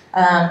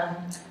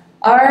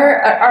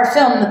 Our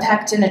film, the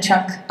Packed in a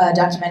Trunk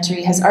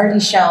documentary, has already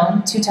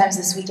shown 2 times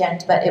this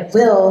weekend, but it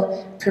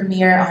will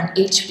premiere on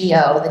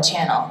HBO, the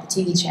channel, the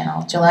TV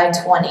channel, July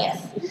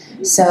 20th.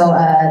 So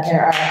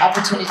there are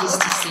opportunities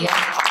to see it.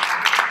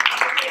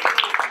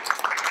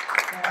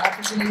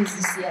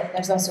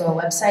 There's also a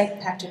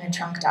website,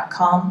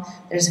 packedinatrunk.com.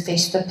 There's a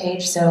Facebook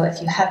page, so if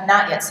you have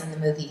not yet seen the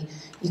movie,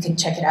 you can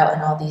check it out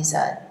in all these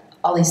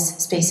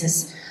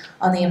spaces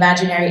on the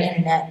imaginary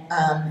internet,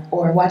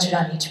 or watch it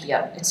on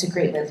HBO. It's a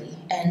great movie.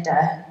 And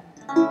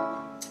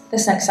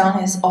this next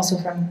song is also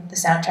from the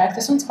soundtrack.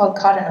 This one's called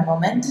Caught in a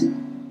Moment.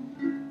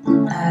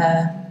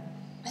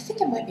 I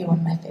think it might be one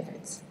of my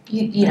favorites.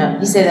 You know,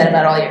 you say that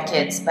about all your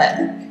kids, but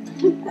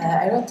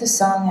I wrote this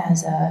song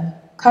as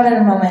caught in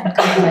a moment,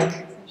 kind of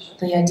like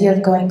the idea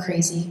of going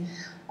crazy.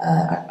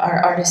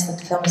 Our artist that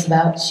the film is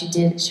about, she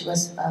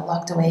was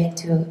locked away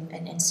into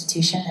an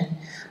institution, and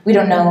we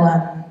don't know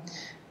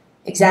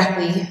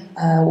exactly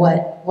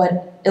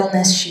what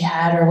illness she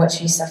had or what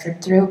she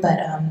suffered through, but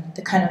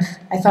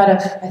I thought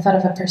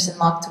of a person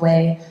locked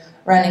away,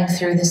 running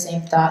through the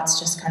same thoughts,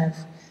 just kind of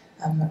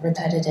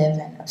repetitive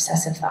and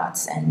obsessive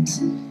thoughts, and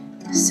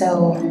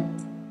so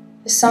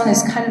this song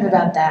is kind of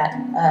about that,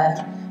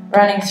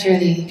 running through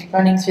the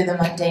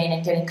mundane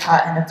and getting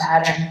caught in a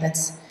pattern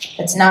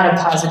that's not a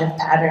positive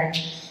pattern,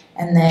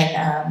 and then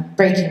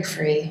breaking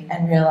free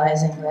and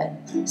realizing that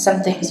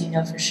some things you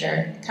know for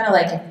sure, kind of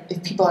like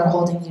if people are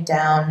holding you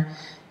down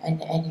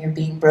and you're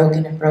being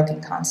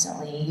broken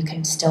constantly, you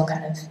can still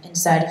kind of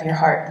inside of your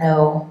heart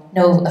know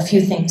a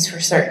few things for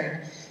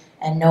certain,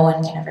 and no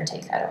one can ever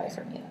take that away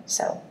from you.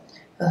 So,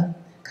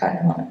 Caught in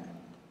a Moment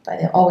by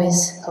the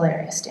always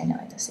hilarious Danielle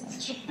Ate the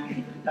Sandwich.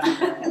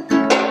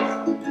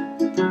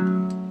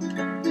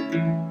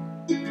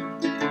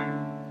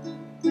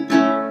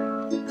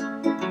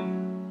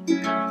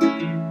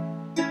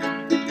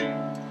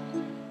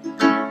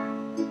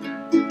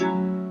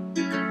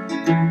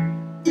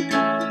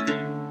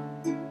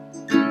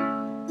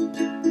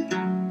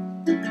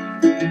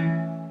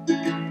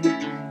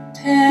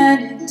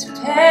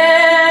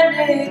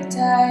 Panicked,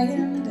 I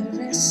am the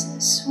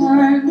restless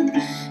one.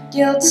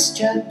 Guilt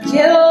struck,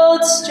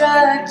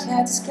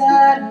 cat's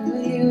got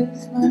away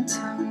with my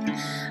tongue.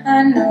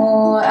 I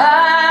know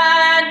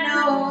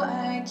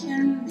I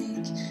can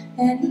make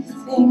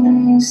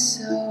anything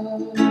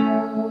so.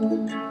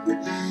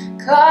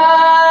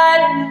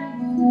 Caught in a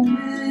moment.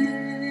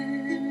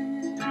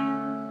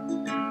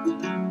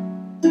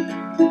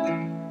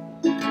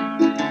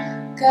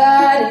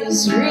 God is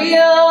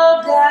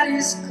real, God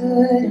is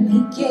good, and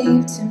He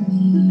gave to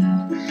me.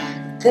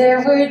 There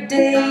were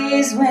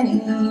days when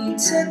He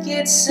took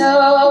it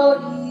so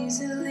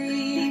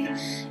easily,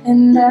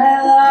 and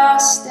I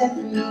lost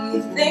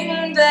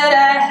everything that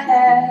I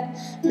had,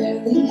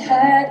 barely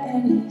had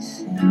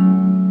anything.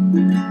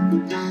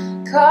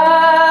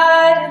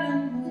 Caught in a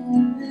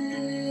moment,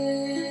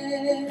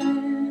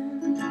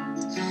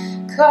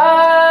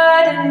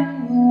 caught in a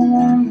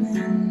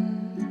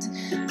moment.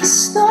 The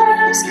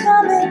storm's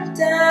coming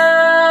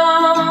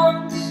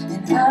down,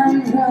 and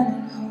I'm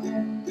running home.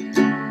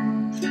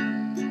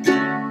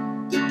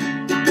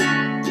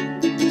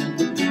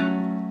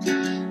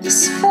 As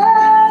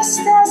fast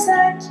as I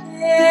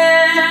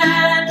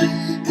can,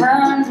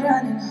 I'm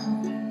running home.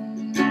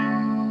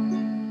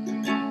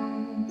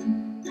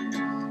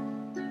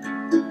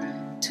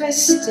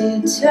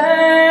 Twisted,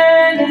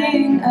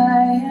 turning, I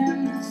am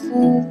the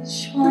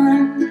foolish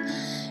one.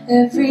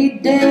 Every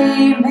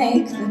day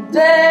make the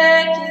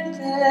bed, get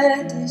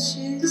the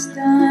dishes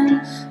done.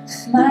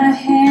 With my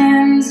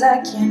hands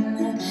I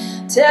can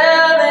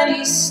tell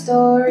any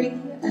story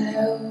I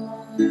want.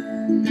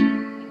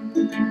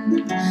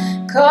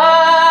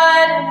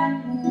 Caught in a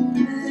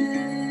moment,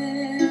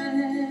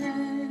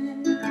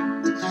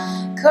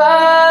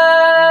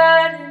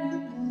 caught in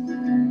a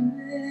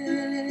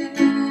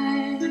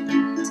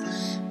moment,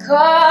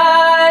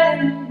 caught in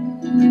a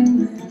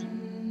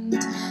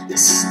moment. The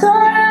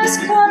storm's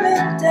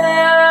coming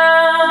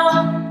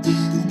down,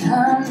 and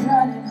I'm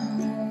running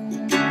home.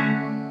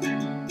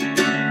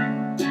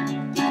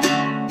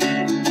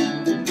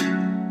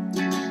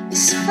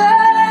 As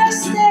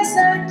fast as I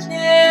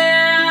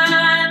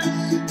can,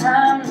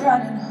 I'm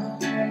running home.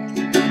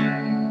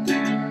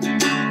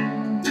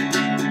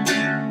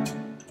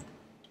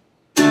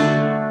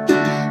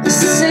 They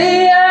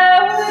say I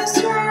was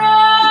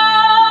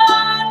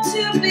wrong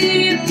to be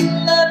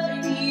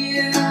loving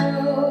you.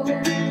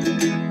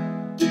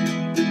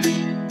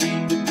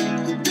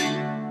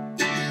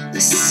 They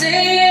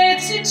say it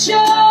it's a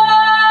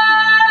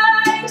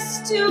choice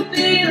to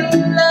be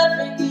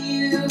loving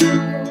you.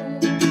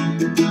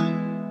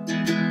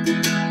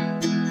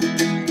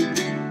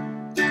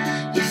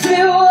 If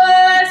it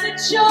was a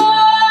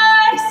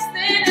choice,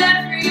 then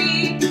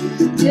every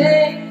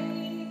day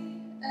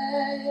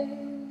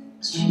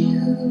I'd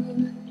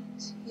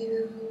choose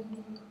you.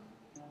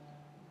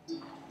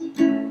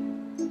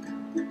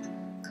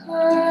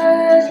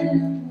 Caught in a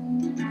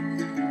moment,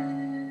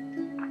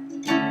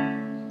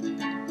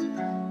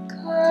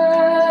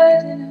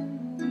 caught in a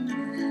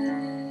moment,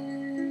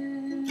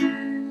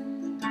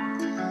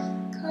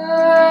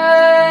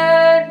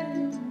 caught in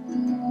a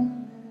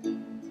moment,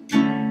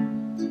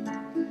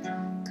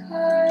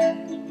 caught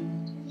in a moment.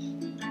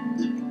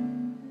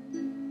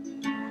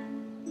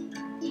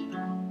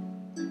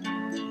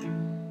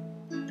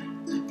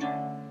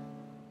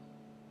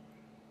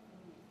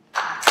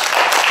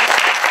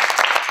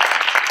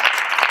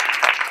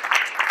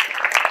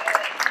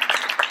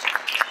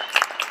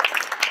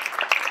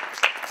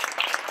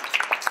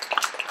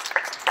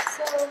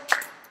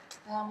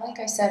 Like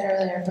I said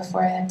earlier,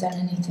 before I have done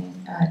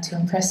anything to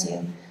impress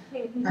you,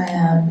 I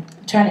am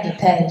trying to get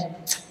paid.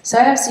 So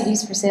I have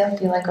CDs for sale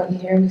if you like what you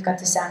hear. We've got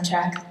the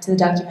soundtrack to the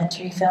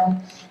documentary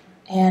film,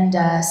 and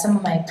some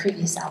of my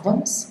previous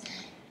albums,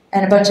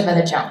 and a bunch of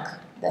other junk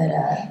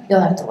that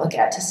you'll have to look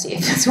at to see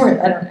if it's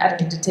worth. I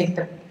don't need to take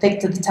the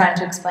time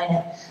to explain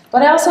it.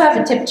 But I also have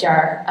a tip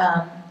jar.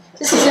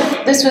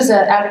 This was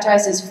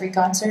advertised as a free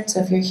concert,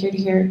 so if you're here to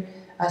hear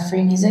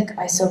free music,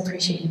 I so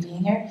appreciate you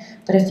being here.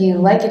 But if you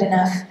like it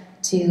enough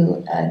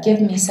to give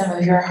me some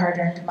of your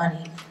hard-earned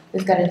money,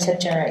 we've got a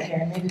tip jar right here.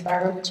 And maybe,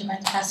 Barbara, would you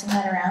mind passing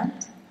that around?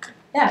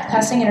 Yeah,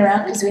 passing it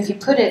around, because if you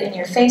put it in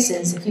your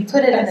faces, if you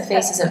put it in the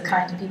faces of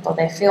kind people,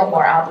 they feel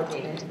more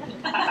obligated.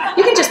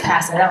 You can just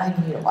pass it. I don't think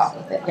you need to walk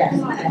with it. Yeah.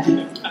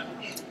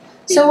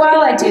 So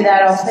while I do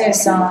that, I'll play a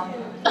song.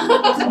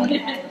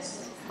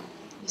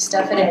 You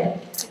stuff it in.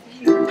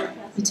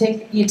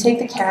 You take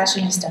the cash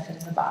and you stuff it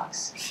in the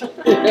box.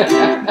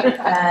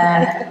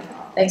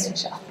 Thanks,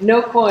 Michelle.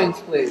 No coins,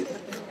 please.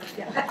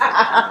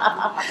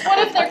 What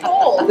if they're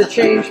gold? The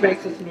change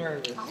makes us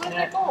nervous. What if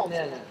they're gold?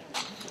 No.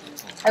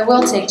 I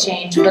will take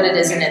change, but it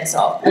is an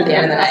insult at the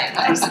end of the night.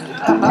 There's some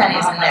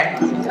pennies in there.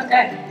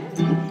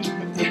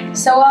 Okay.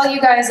 So while you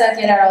guys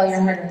get out all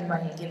your hard-earned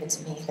money and give it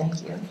to me,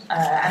 thank you.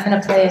 I'm going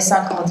to play a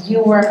song called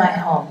 "You Were My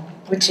Home,"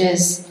 which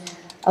is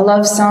a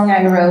love song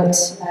I wrote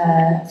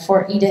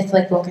for Edith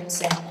Lake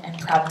Wilkinson in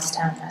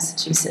Provincetown,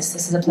 Massachusetts.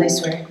 This is a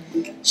place where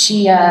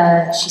she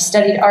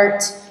studied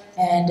art,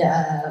 and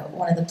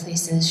one of the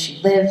places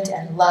she lived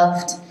and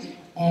loved.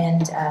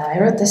 And I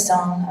wrote this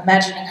song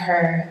imagining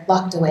her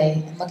locked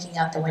away and looking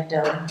out the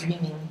window and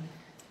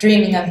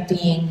dreaming of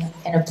being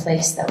in a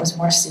place that was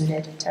more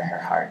suited to her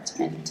heart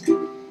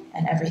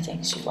and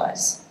everything she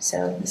was.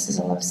 So this is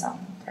a love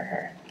song for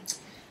her.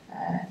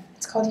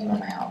 It's called "You Were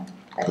My Home"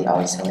 by the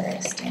always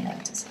hilarious Danielle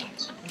Ate the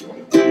Sandwich.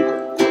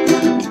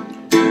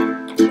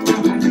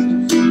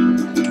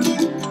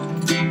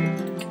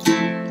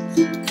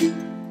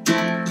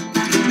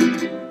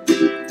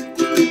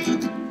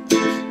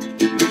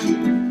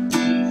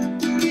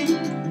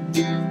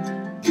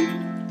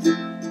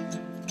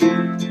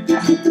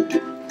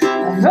 I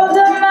rolled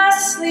up my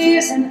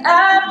sleeves and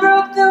I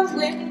broke the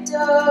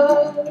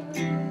windows,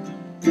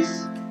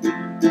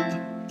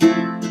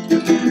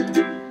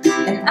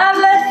 and I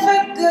left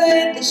for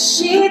good the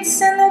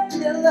sheets and the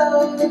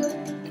pillows.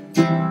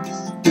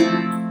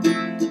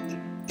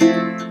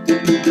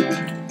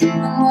 And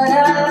what I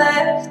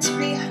left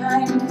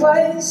behind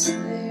was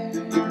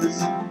theirs,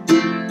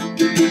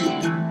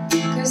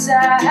 'cause I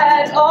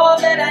had all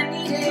that I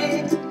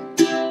needed.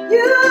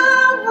 You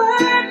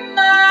were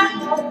my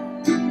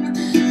home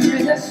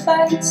through the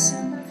fights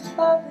and the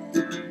falling.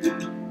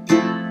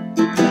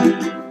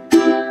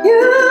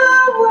 You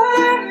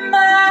were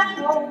my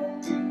home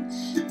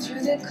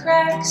through the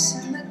cracks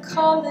and the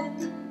calling.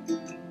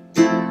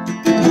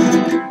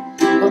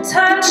 Well,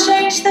 time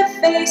changed the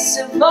face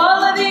of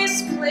all of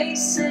these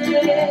places,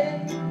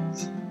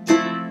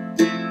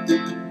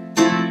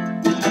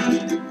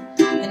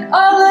 and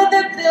all of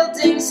the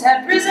buildings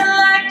have risen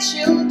like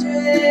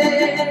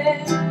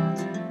children.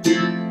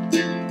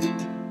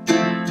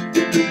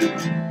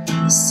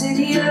 The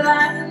city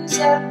lines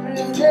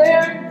outgrew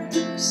their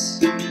roofs,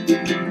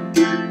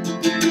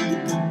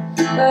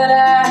 but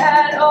I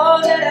had all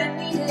that I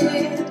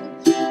needed.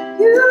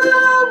 You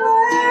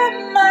were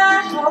my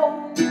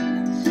home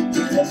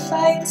through the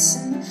fights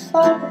and the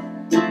falling.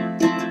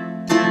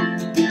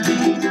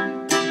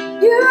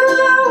 You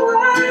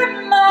were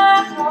my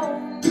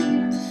home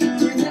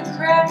through the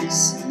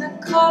cracks and the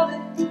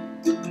calling.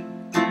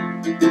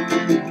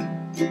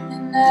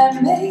 And I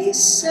may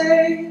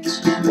search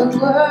the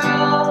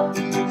world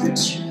for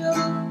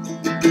truth,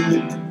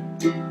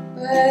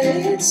 but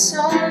it's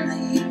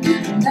only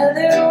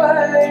another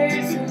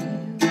word for you.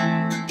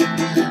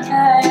 I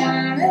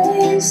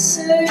may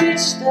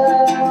search the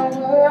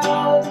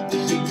world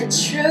for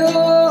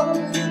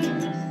truth,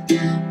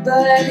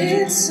 but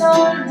it's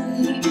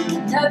only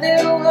another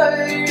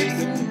word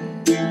for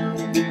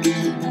you.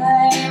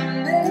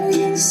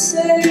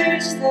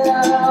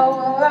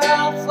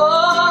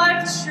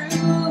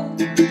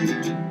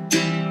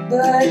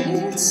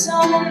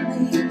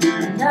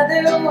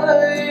 another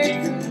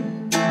word for you.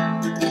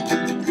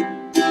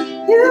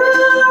 You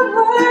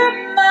were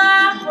my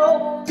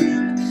home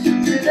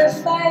through the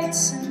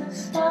fights and the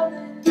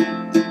falling.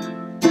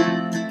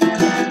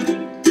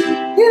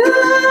 You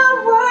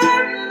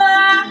were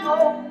my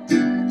home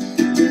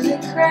through the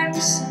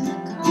cracks and the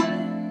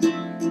calling.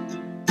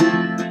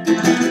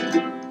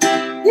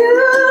 You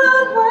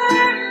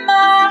were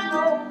my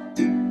home.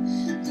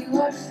 You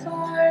are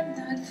far,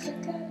 not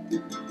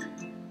forgotten.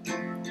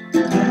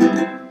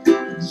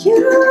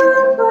 You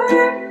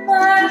were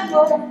my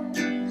home.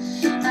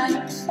 I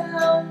am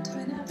found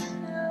when I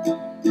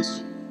found you.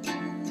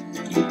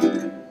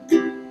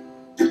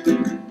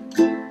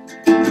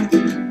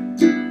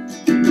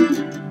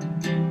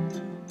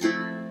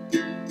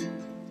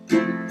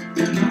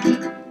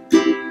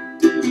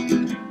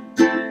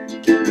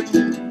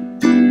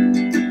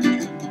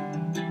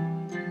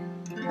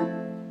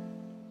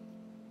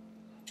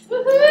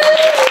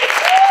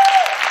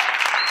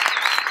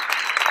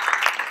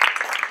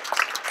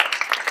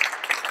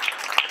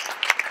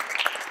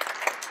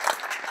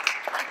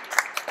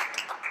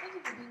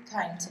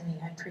 Kind to me,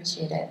 I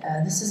appreciate it.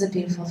 This is a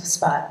beautiful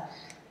spot.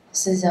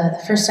 This is the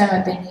first time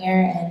I've been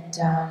here, and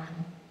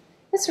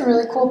it's a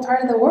really cool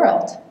part of the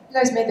world. You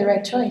guys made the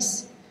right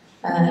choice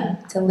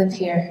to live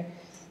here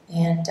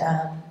and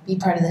be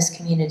part of this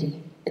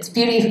community. It's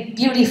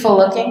beautiful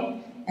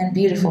looking and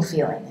beautiful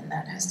feeling, and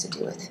that has to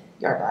do with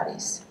your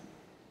bodies.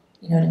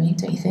 You know what I mean?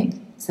 Don't you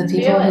think? It's the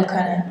people who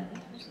kind of,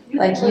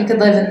 like, you could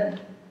live in.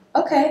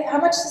 Okay, how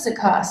much does it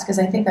cost? Because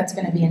I think that's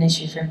going to be an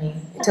issue for me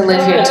to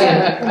live here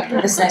too.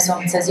 This nice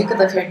woman says, you could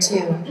live here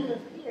too.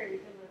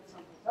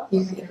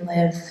 You can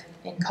live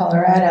in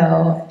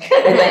Colorado.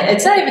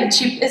 It's not even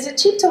cheap. Is it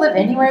cheap to live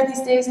anywhere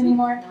these days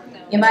anymore?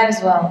 You might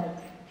as well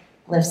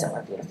live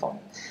somewhere beautiful.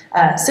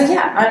 So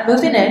yeah, I'm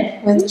moving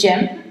in with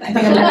Jim. I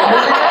think I'm going to be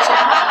moving in with Jim.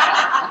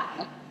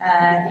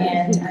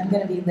 And I'm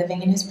going to be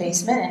living in his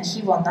basement, and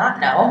he will not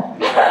know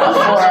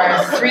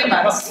for 3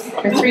 months.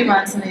 For 3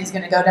 months, and then he's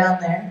going to go down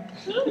there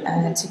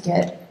to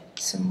get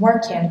some more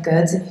canned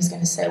goods, and he's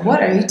going to say,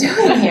 "What are you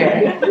doing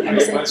here?" I'm going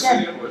to say,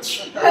 "Jim."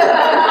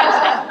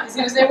 He's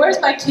going to say, "Where's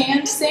my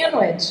canned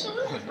sandwich?"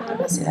 I'm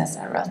going to say, "That's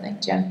not a real thing,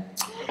 Jim."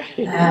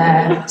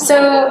 So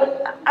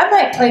I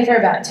might play for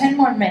about 10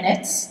 more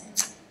minutes,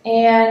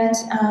 and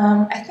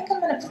I think I'm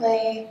going to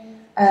play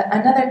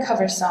another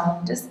cover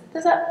song. Does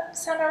that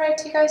sound alright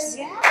to you guys?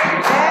 Yeah.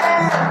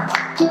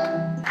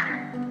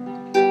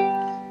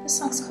 This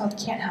song's called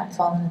 "Can't Help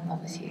Falling in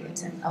Love with You."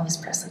 It's an Elvis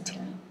Presley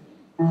tune.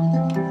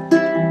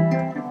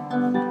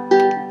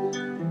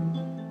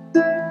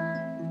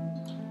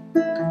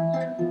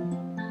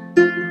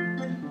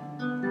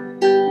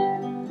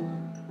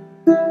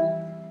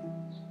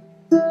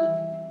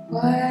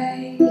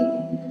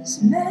 Wise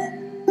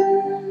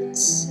men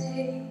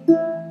say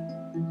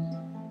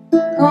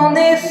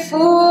only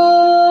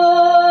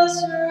fools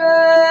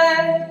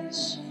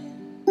rush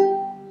in,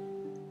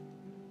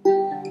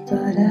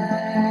 but I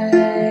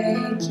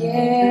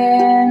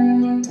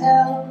can't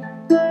help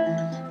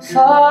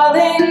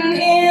falling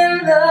in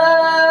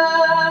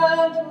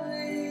love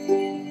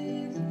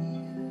with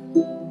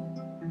you.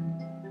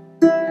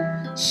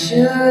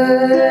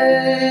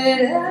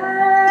 Should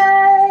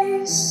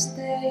I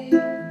stay?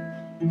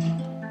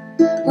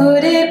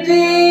 Would it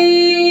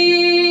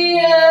be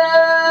a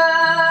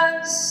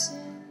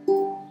sin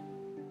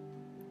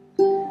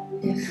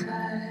if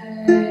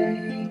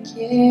I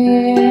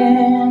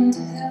can't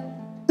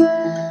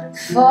help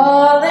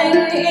falling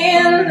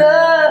in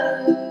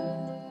love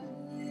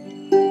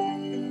with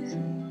you?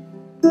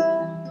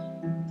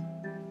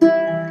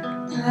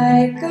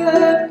 Like a,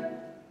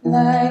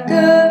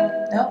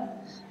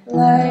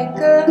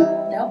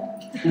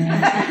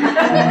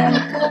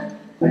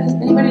 what does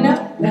anybody know?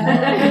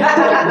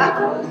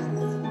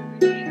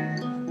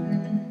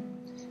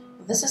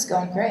 Well, this is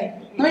going great.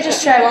 Let me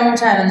just try one more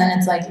time, and then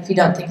it's like, if you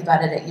don't think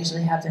about it, it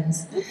usually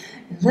happens.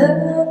 Love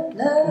with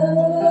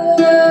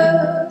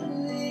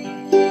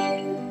you.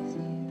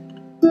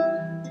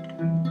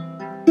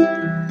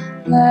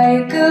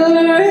 Like a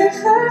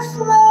river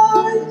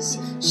flows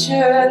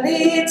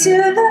surely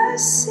to the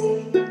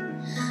sea,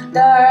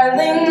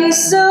 darling,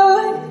 so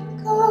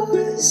it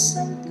goes.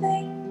 Some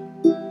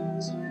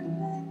things were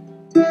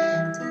meant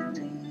to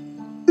be.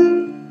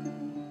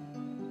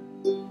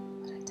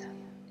 What'd I tell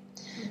you?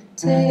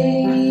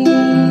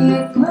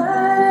 Take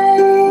my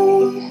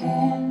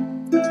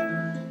hand,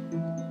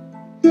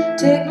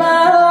 take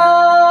my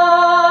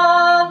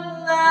whole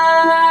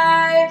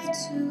life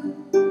too,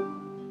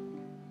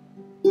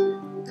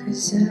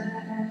 'cause I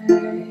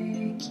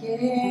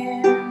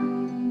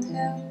can't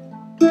help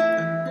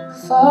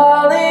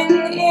falling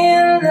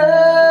in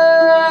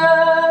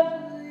love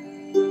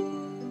with you.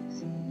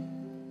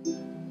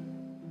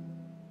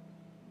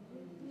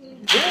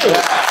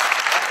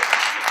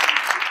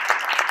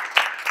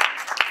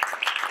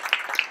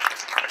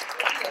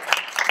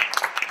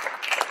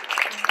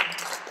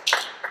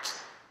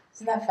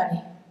 Isn't that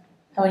funny?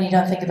 How when you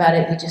don't think about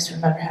it, you just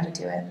remember how to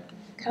do it.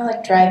 Kind of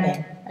like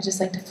driving. I I just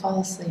like to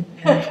fall asleep.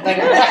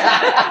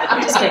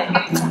 I'm just kidding.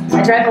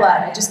 I drive a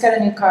lot. I just got a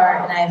new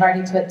car, and I've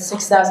already put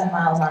 6,000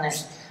 miles on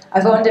it.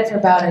 I've owned it for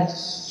about a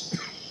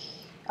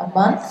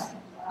month.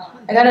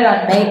 I got it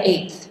on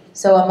May 8th,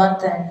 so a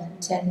month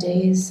and 10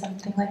 days,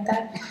 something like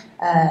that.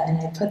 And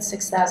I put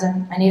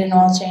 6,000. I need an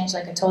oil change,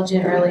 like I told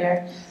you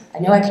earlier. I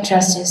knew I could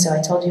trust you, so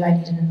I told you I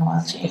needed an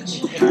oil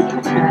change. What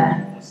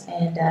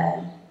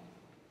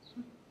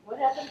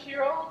happened to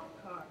your old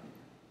car?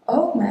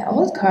 Oh, my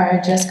old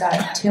car just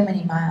got too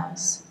many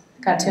miles.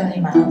 Got too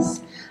many miles.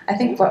 I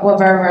think what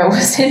Barbara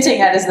was hinting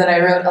at is that I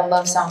wrote a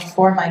love song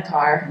for my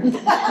car.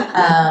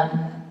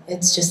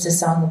 It's just a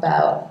song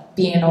about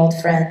being old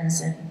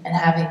friends and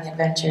having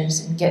adventures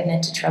and getting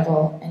into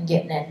trouble and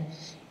getting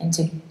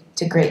into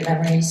great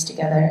memories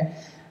together.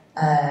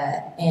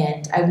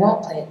 And I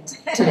won't play it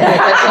today.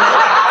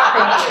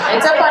 Thank you.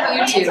 It's up on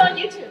YouTube. It's on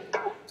YouTube.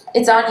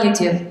 It's on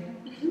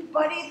YouTube.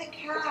 Buddy the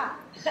cat.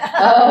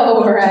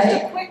 Oh, right.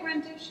 Just a quick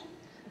rendition.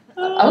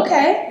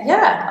 Okay,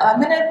 yeah.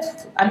 I'm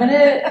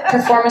gonna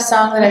perform a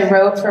song that I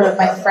wrote for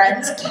my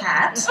friend's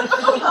cat,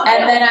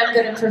 and then I'm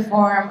gonna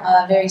perform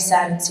a very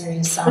sad and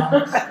serious song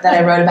that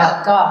I wrote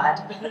about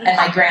God and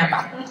my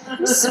grandma.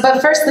 So, but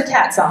first, the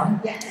cat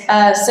song.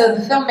 So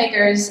the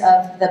filmmakers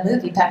of the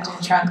movie Packed in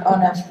the Trunk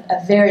own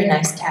a very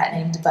nice cat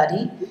named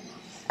Buddy,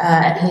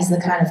 and he's the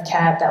kind of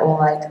cat that will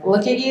like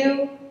look at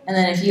you, and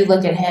then if you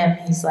look at him,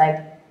 he's like,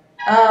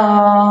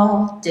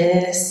 oh,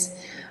 dis.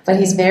 But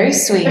he's very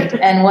sweet,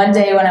 and one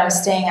day when I was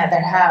staying at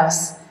their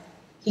house,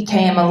 he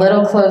came a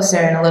little closer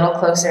and a little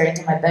closer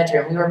into my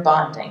bedroom. We were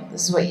bonding.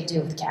 This is what you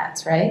do with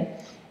cats, right?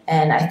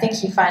 And I think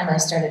he finally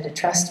started to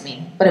trust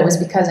me, but it was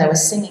because I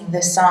was singing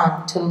this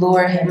song to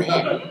lure him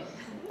in.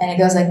 And it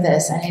goes like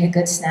this. I need a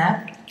good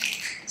snap.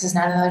 This is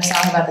not another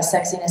song about the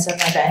sexiness of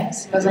my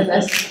bangs. It goes like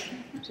this.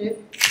 2,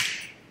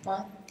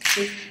 1,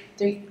 2,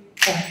 3,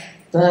 4.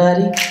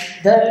 Buddy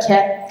the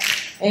cat,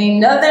 ain't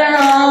nothing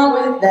wrong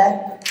with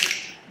that.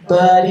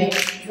 Buddy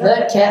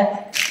the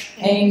cat,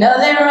 ain't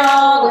nothing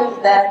wrong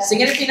with that. Sing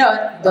it if you know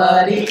it.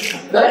 Buddy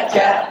the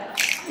cat,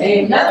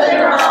 ain't nothing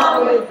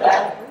wrong with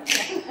that.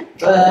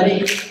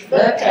 Buddy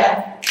the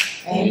cat,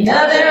 ain't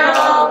nothing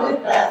wrong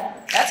with that.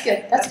 That's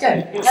good, that's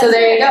good. So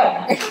there you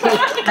go.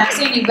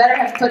 Maxine, you better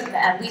have put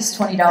at least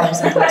 $20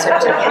 into the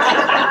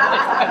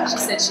tip. She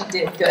said she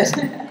did, good.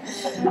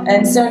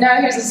 And so now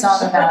here's a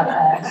song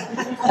about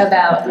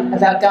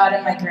God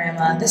and my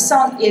grandma. This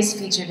song is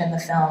featured in the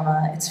film.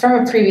 It's from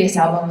a previous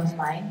album of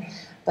mine,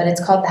 but it's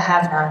called The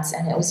Have-Nots,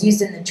 and it was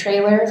used in the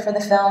trailer for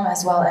the film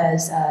as well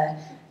as a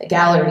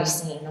gallery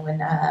scene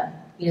when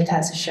Edith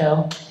has a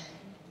show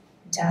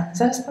in town. Is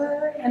that a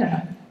spoiler? I don't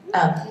know.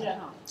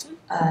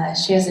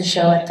 She has a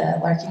show at the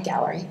Larkin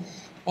Gallery,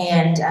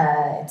 and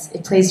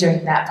it plays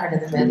during that part of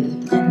the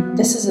movie. And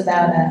this is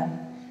about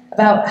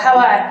how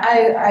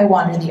I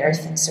wander the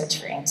earth in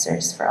search for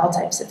answers for all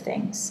types of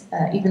things.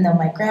 Even though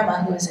my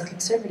grandma, who is a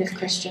conservative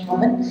Christian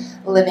woman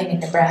living in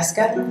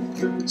Nebraska,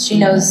 she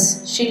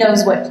knows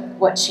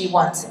what she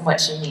wants and what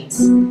she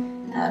needs,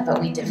 but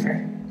we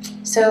differ.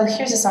 So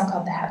here's a song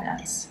called The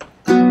Have-Nots.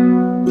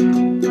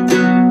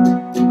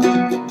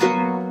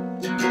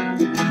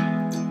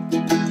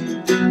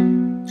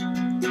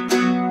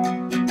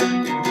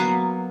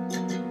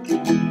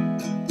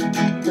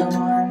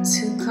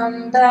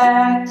 Come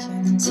back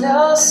and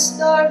tell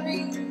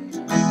stories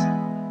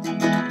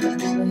of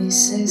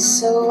places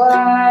so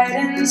wide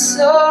and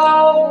so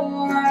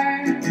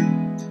warm,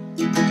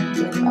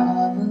 but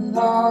all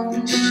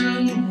along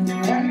she knew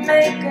her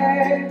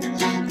maker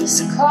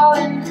was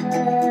calling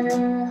her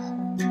home.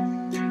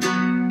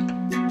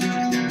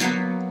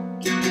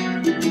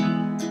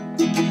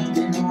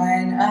 And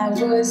when I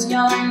was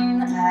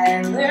young,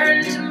 I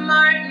learned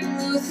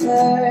Martin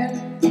Luther.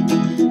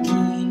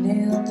 He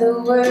nailed the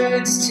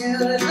words to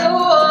the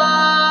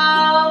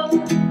wall,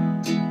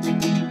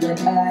 but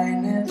I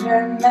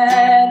never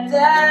met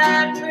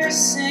that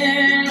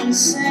person he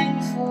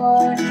sang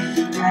for.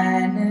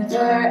 I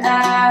never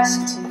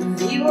asked who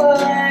he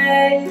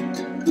was.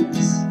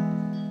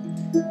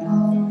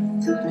 All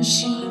the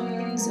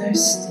machines are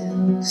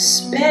still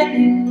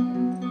spinning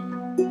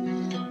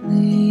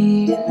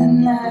late in the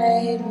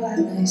night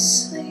while I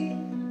sleep.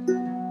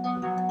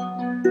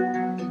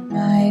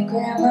 My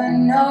grandma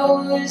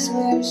knows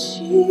where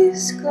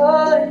she's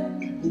going,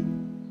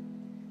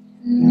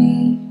 and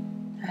me,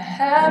 I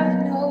have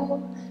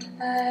no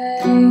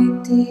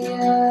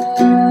idea.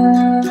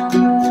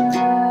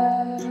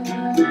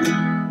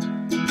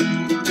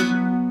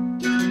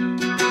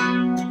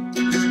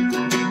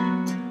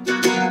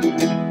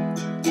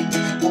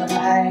 But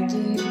I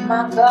gave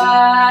my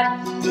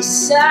body to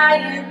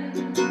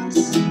science.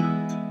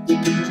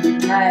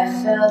 I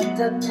felt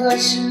the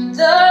push and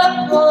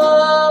the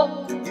pull.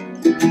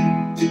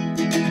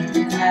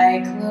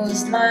 I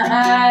closed my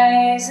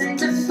eyes in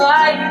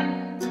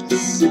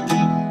defiance,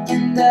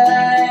 and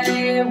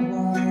I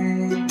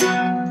won.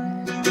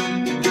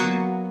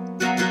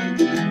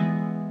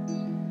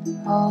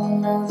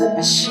 All the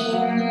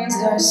machines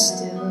are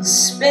still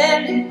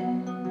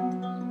spinning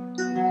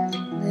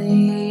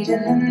late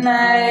in the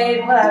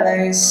night while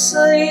I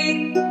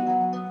sleep.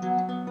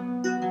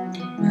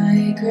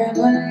 My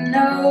grandma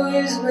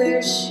knows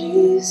where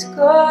she's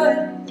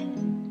gone,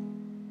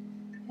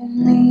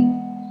 and me,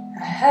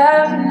 I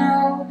have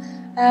no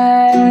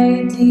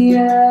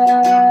idea.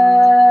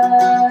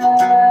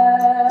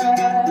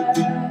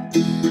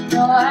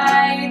 No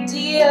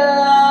idea.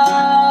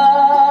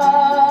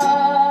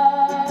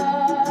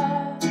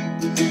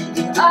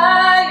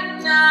 I'm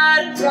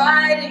not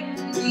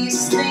writing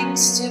these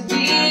things to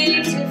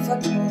be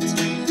difficult.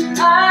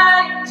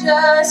 I'm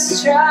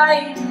just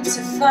trying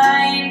to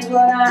find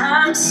what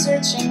I'm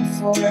searching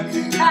for.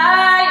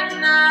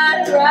 I'm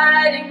not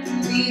writing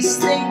these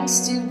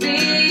things to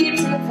be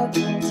difficult.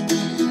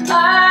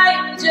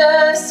 I'm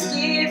just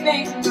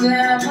giving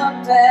them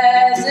up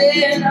as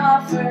an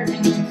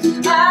offering.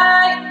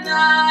 I'm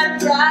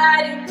not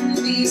writing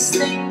these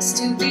things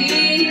to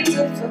be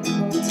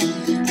difficult.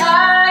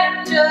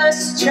 I'm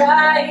just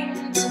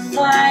trying to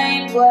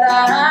find what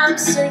I'm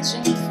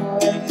searching for.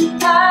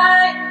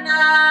 I'm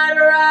not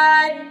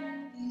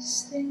writing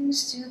these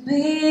things to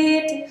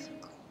be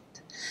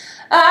difficult.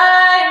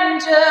 I'm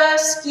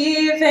just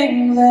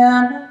giving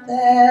them up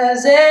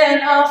as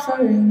an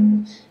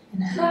offering.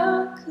 And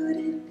how could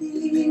it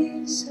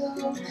be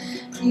so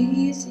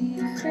easy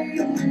for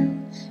you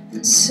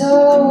and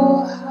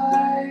so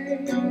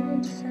hard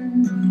for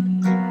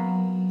me?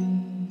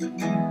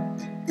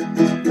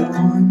 The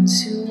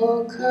ones who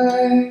woke her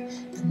in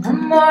the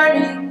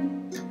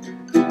morning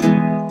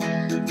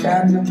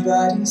found the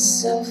body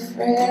so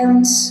frail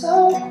and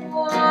so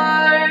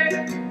warm,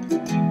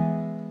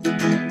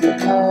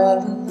 that all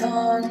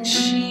along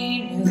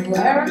she knew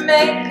her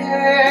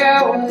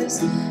maker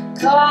was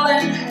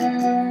calling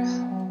her home.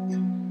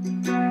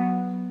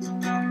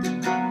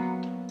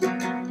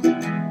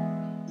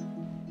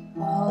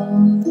 All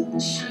the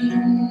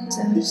machines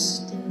are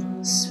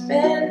still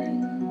spinning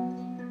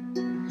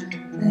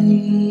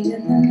late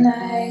in the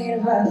night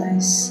while I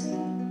sleep.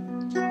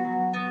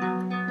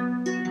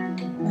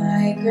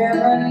 My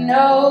grandma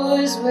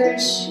knows where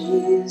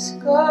she's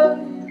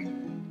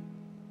going,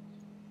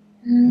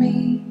 and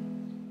me,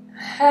 I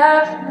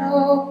have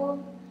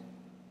no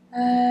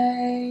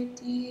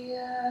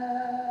idea.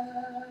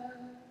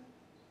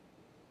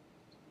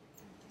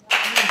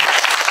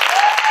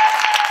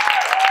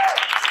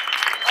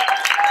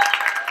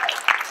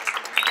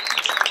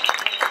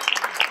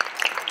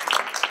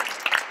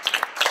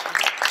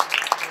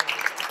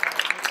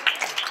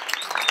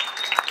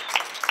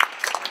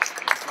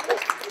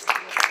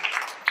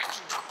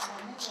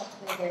 I'll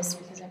play this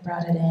because I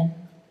brought it in.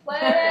 Play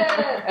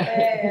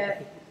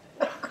it.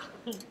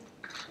 It's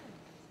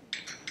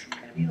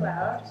gonna be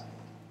loud.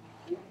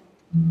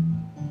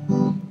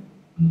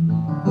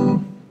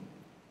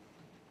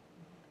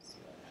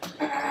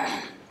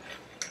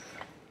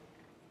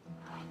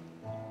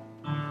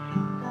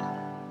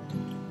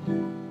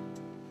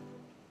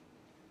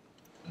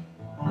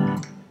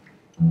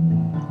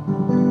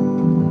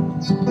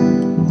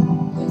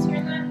 Who's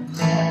hearing that?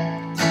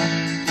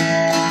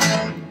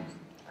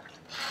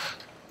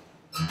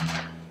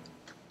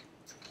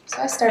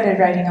 So I started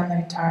writing on the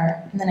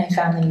guitar, and then I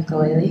found the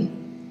ukulele,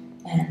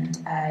 and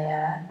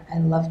I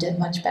loved it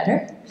much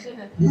better.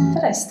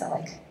 But I still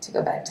like to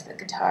go back to the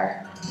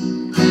guitar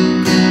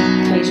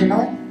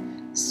occasionally.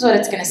 This is what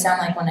it's going to sound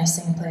like when I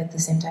sing and play at the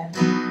same time.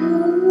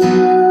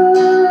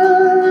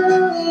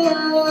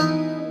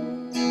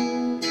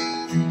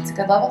 It's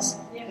good levels?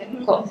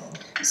 Cool.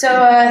 So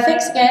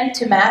thanks again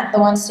to Matt, the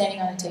one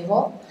standing on a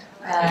table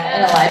in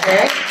a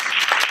library.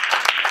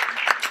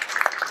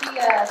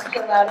 He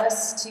allowed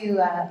us to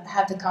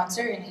have the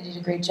concert, and he did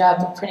a great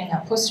job of printing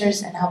out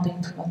posters and helping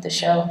promote the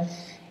show.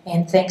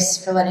 And thanks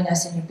for letting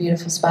us in your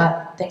beautiful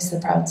spot. Thanks to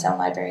the Provincetown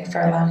Library for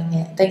allowing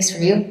it. Thanks for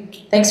you.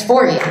 Thanks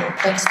for you.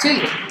 Thanks to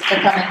you for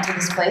coming to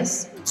this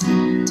place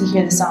to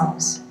hear the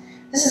songs.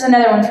 This is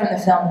another one from the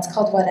film. It's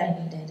called What I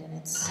Needed, and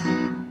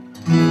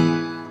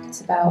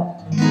it's about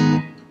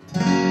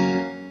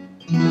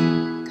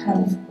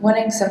kind of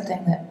wanting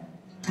something that,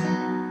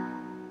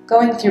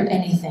 going through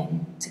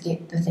anything to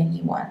get the thing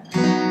you want,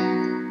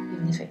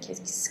 even if it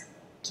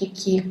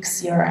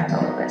kicks you around a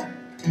little bit.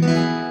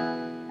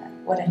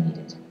 What I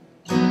needed.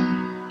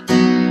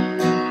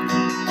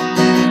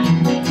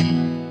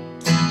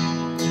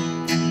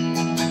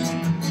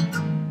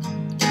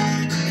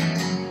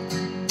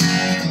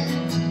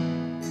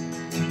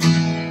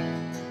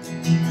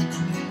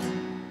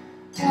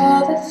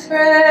 All the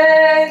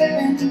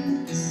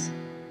fragrance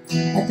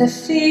of the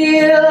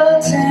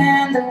fields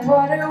and the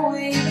water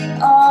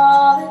waving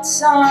all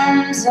its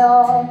arms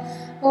all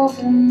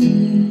over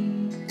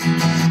me.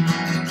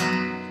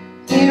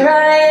 Here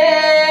I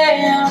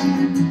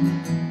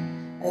am,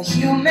 a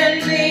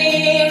human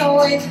being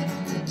with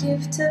the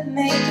gift of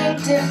making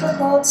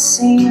difficult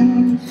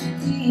seem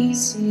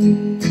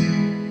easy.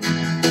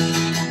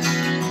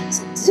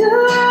 So do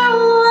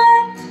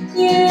what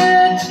you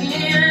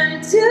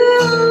can, do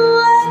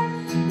what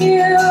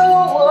you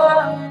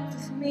want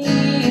with me,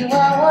 or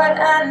what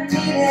I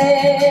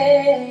needed.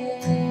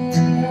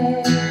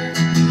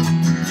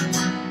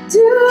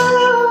 Do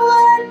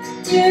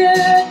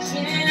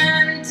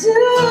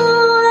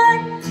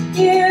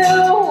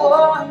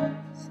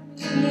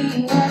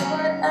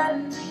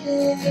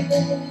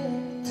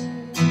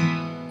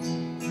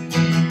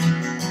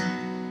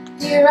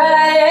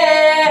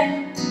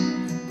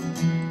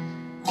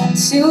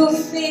 2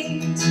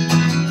 feet,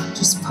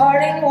 just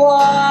parting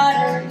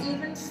water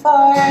even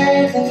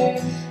farther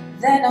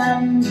than I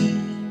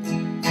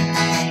mean.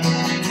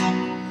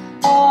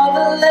 All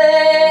the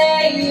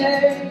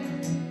layers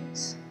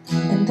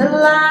and the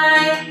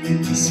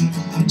lines,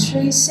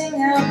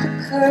 tracing out the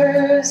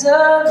curves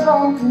of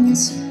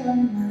moments you are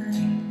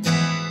mine.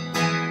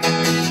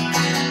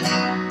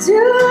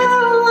 Do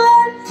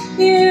what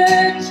you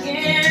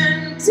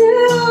can, do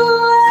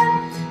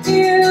what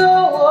you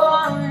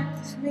want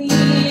with me.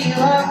 You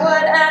are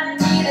what I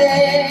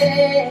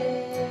needed.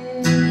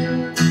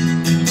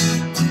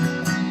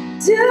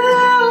 Do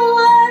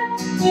what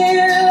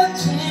you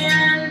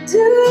can,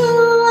 do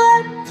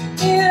what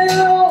you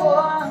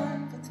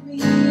want with me.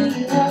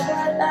 You are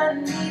what I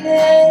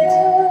needed.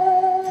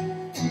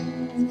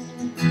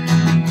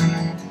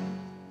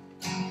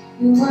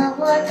 You are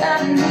what I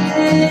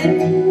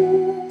needed.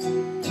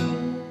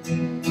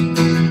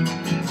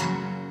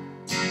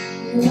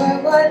 You are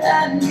what I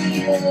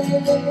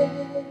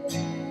needed.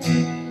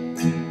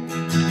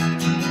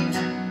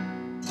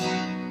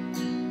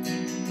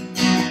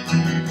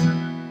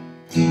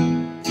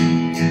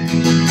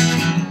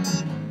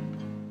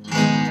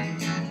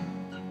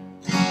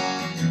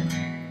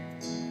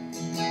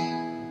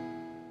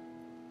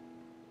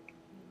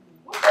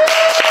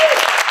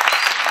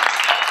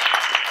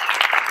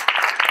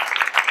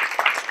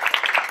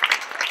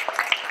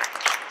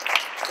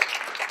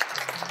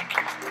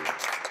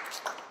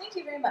 Thank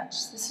you very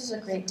much. This is a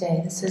great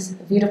day. This is a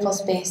beautiful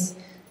space.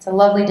 It's a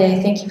lovely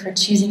day. Thank you for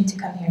choosing to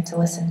come here to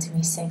listen to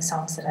me sing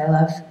songs that I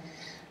love.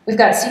 We've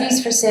got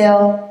CDs for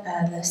sale,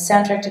 the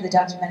soundtrack to the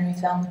documentary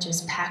film, which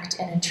is Packed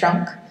in a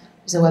Trunk.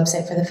 There's a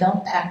website for the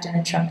film,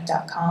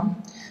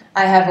 packedinatrunk.com.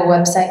 I have a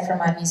website for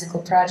my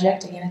musical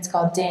project. Again, it's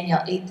called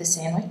Danielle Ate the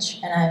Sandwich,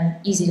 and I'm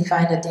easy to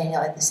find at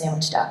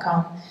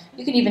danielleatethesandwich.com.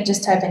 You can even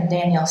just type in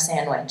Danielle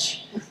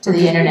Sandwich to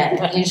the internet,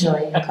 and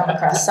usually you'll come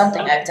across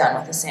something I've done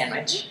with a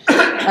sandwich.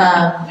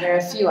 There are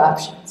a few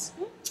options.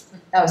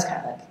 That was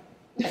kind of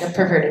like a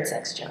perverted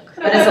sex joke,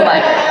 but it's a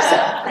library, so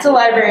it's a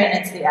library and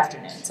it's the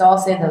afternoon, so I'll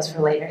save those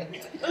for later.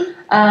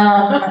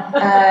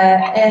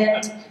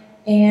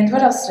 And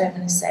what else did I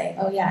want to say?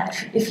 Oh yeah,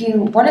 if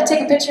you want to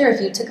take a picture,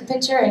 if you took a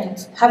picture and you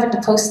happen to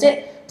post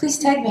it, please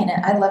tag me in it.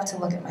 I'd love to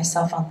look at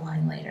myself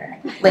online late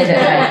at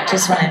night,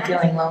 just when I'm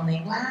feeling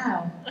lonely.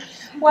 Wow,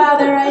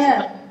 there I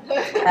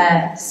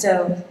am.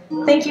 So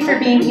thank you for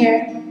being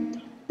here,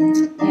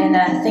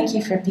 and thank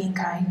you for being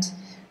kind.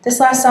 This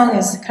last song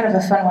is kind of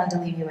a fun one to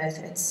leave you with.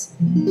 It's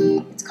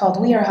called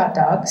We Are Hot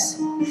Dogs,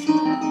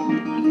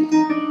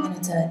 and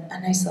it's a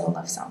nice little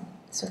love song.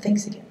 So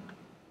thanks again.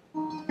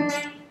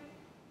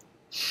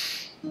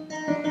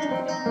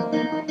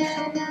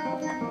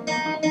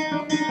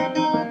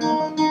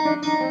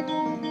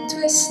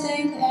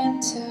 Twisting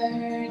and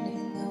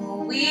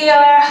turning, we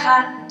are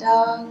hot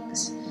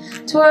dogs,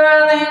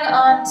 twirling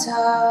on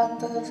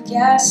top of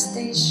gas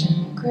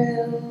station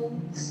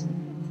grills,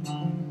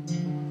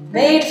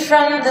 made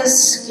from the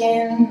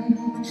skin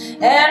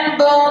and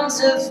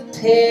bones of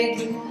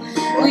pig.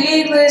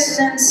 We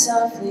glisten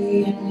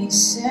softly and we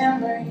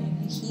simmer in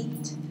the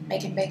heat,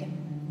 making bacon.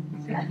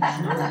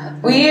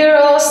 We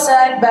roll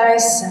side by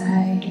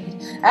side,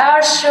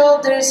 our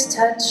shoulders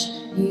touch,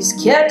 use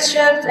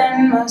ketchup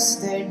and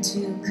mustard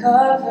to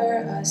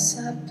cover us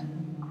up.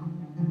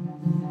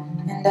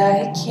 And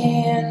I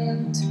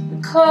can't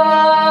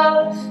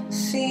recall the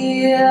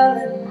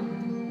feeling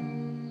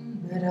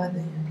better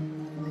than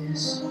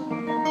this.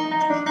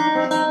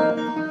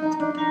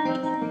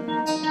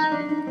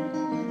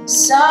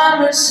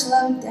 Summer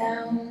slowed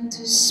down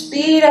to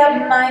speed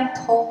up my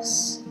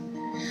pulse.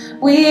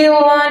 We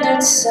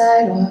wandered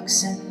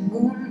sidewalks and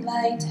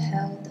moonlight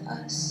held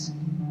us.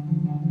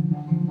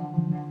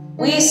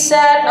 We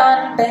sat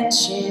on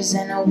benches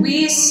and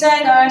we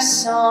sang our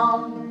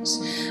songs.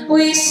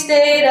 We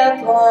stayed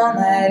up all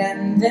night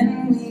and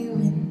then we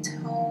went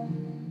home.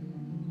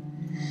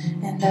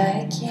 And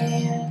I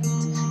can't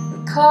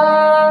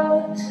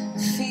recall a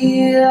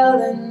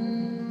feeling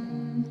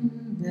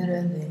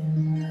better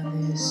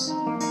than this.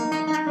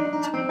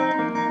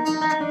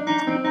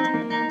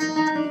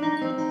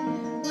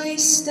 We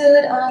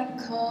stood on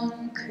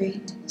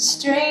concrete,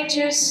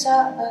 strangers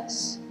saw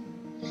us,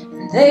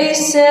 and they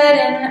said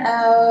in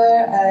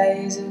our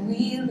eyes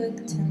we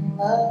looked in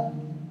love.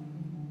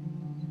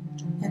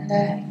 And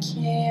I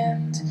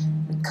can't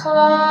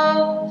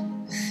recall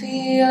a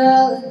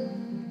feeling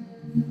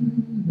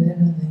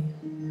better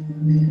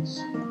than this.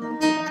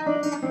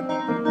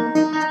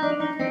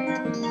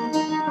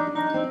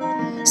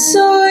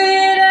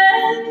 Sweet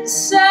and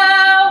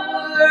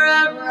sour,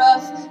 a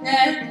rough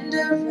and a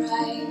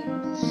ripe,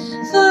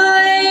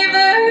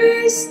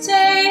 flavors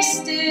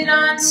tasted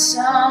on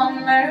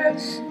summer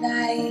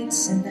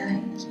nights, and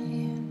I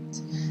can't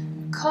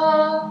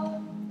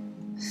recall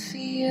a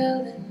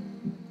feeling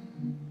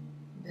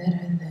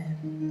better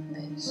than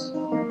this.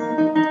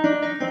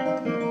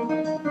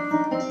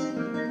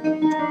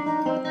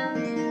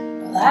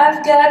 Well, I've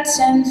got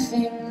 10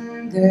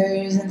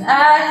 fingers and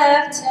I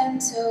have 10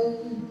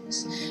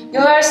 toes.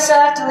 You're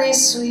softly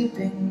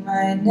sweeping my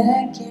my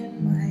neck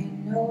and my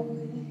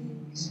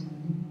nose,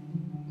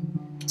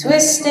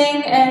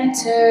 twisting and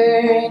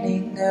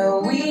turning.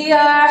 Oh, we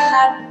are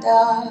hot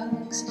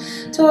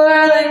dogs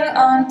twirling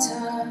on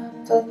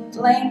top of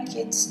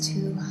blankets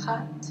too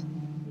hot.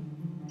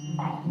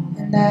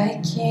 And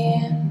I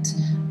can't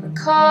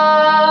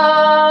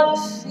recall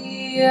a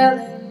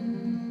feeling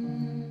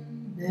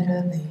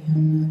better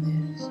than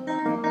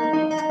this.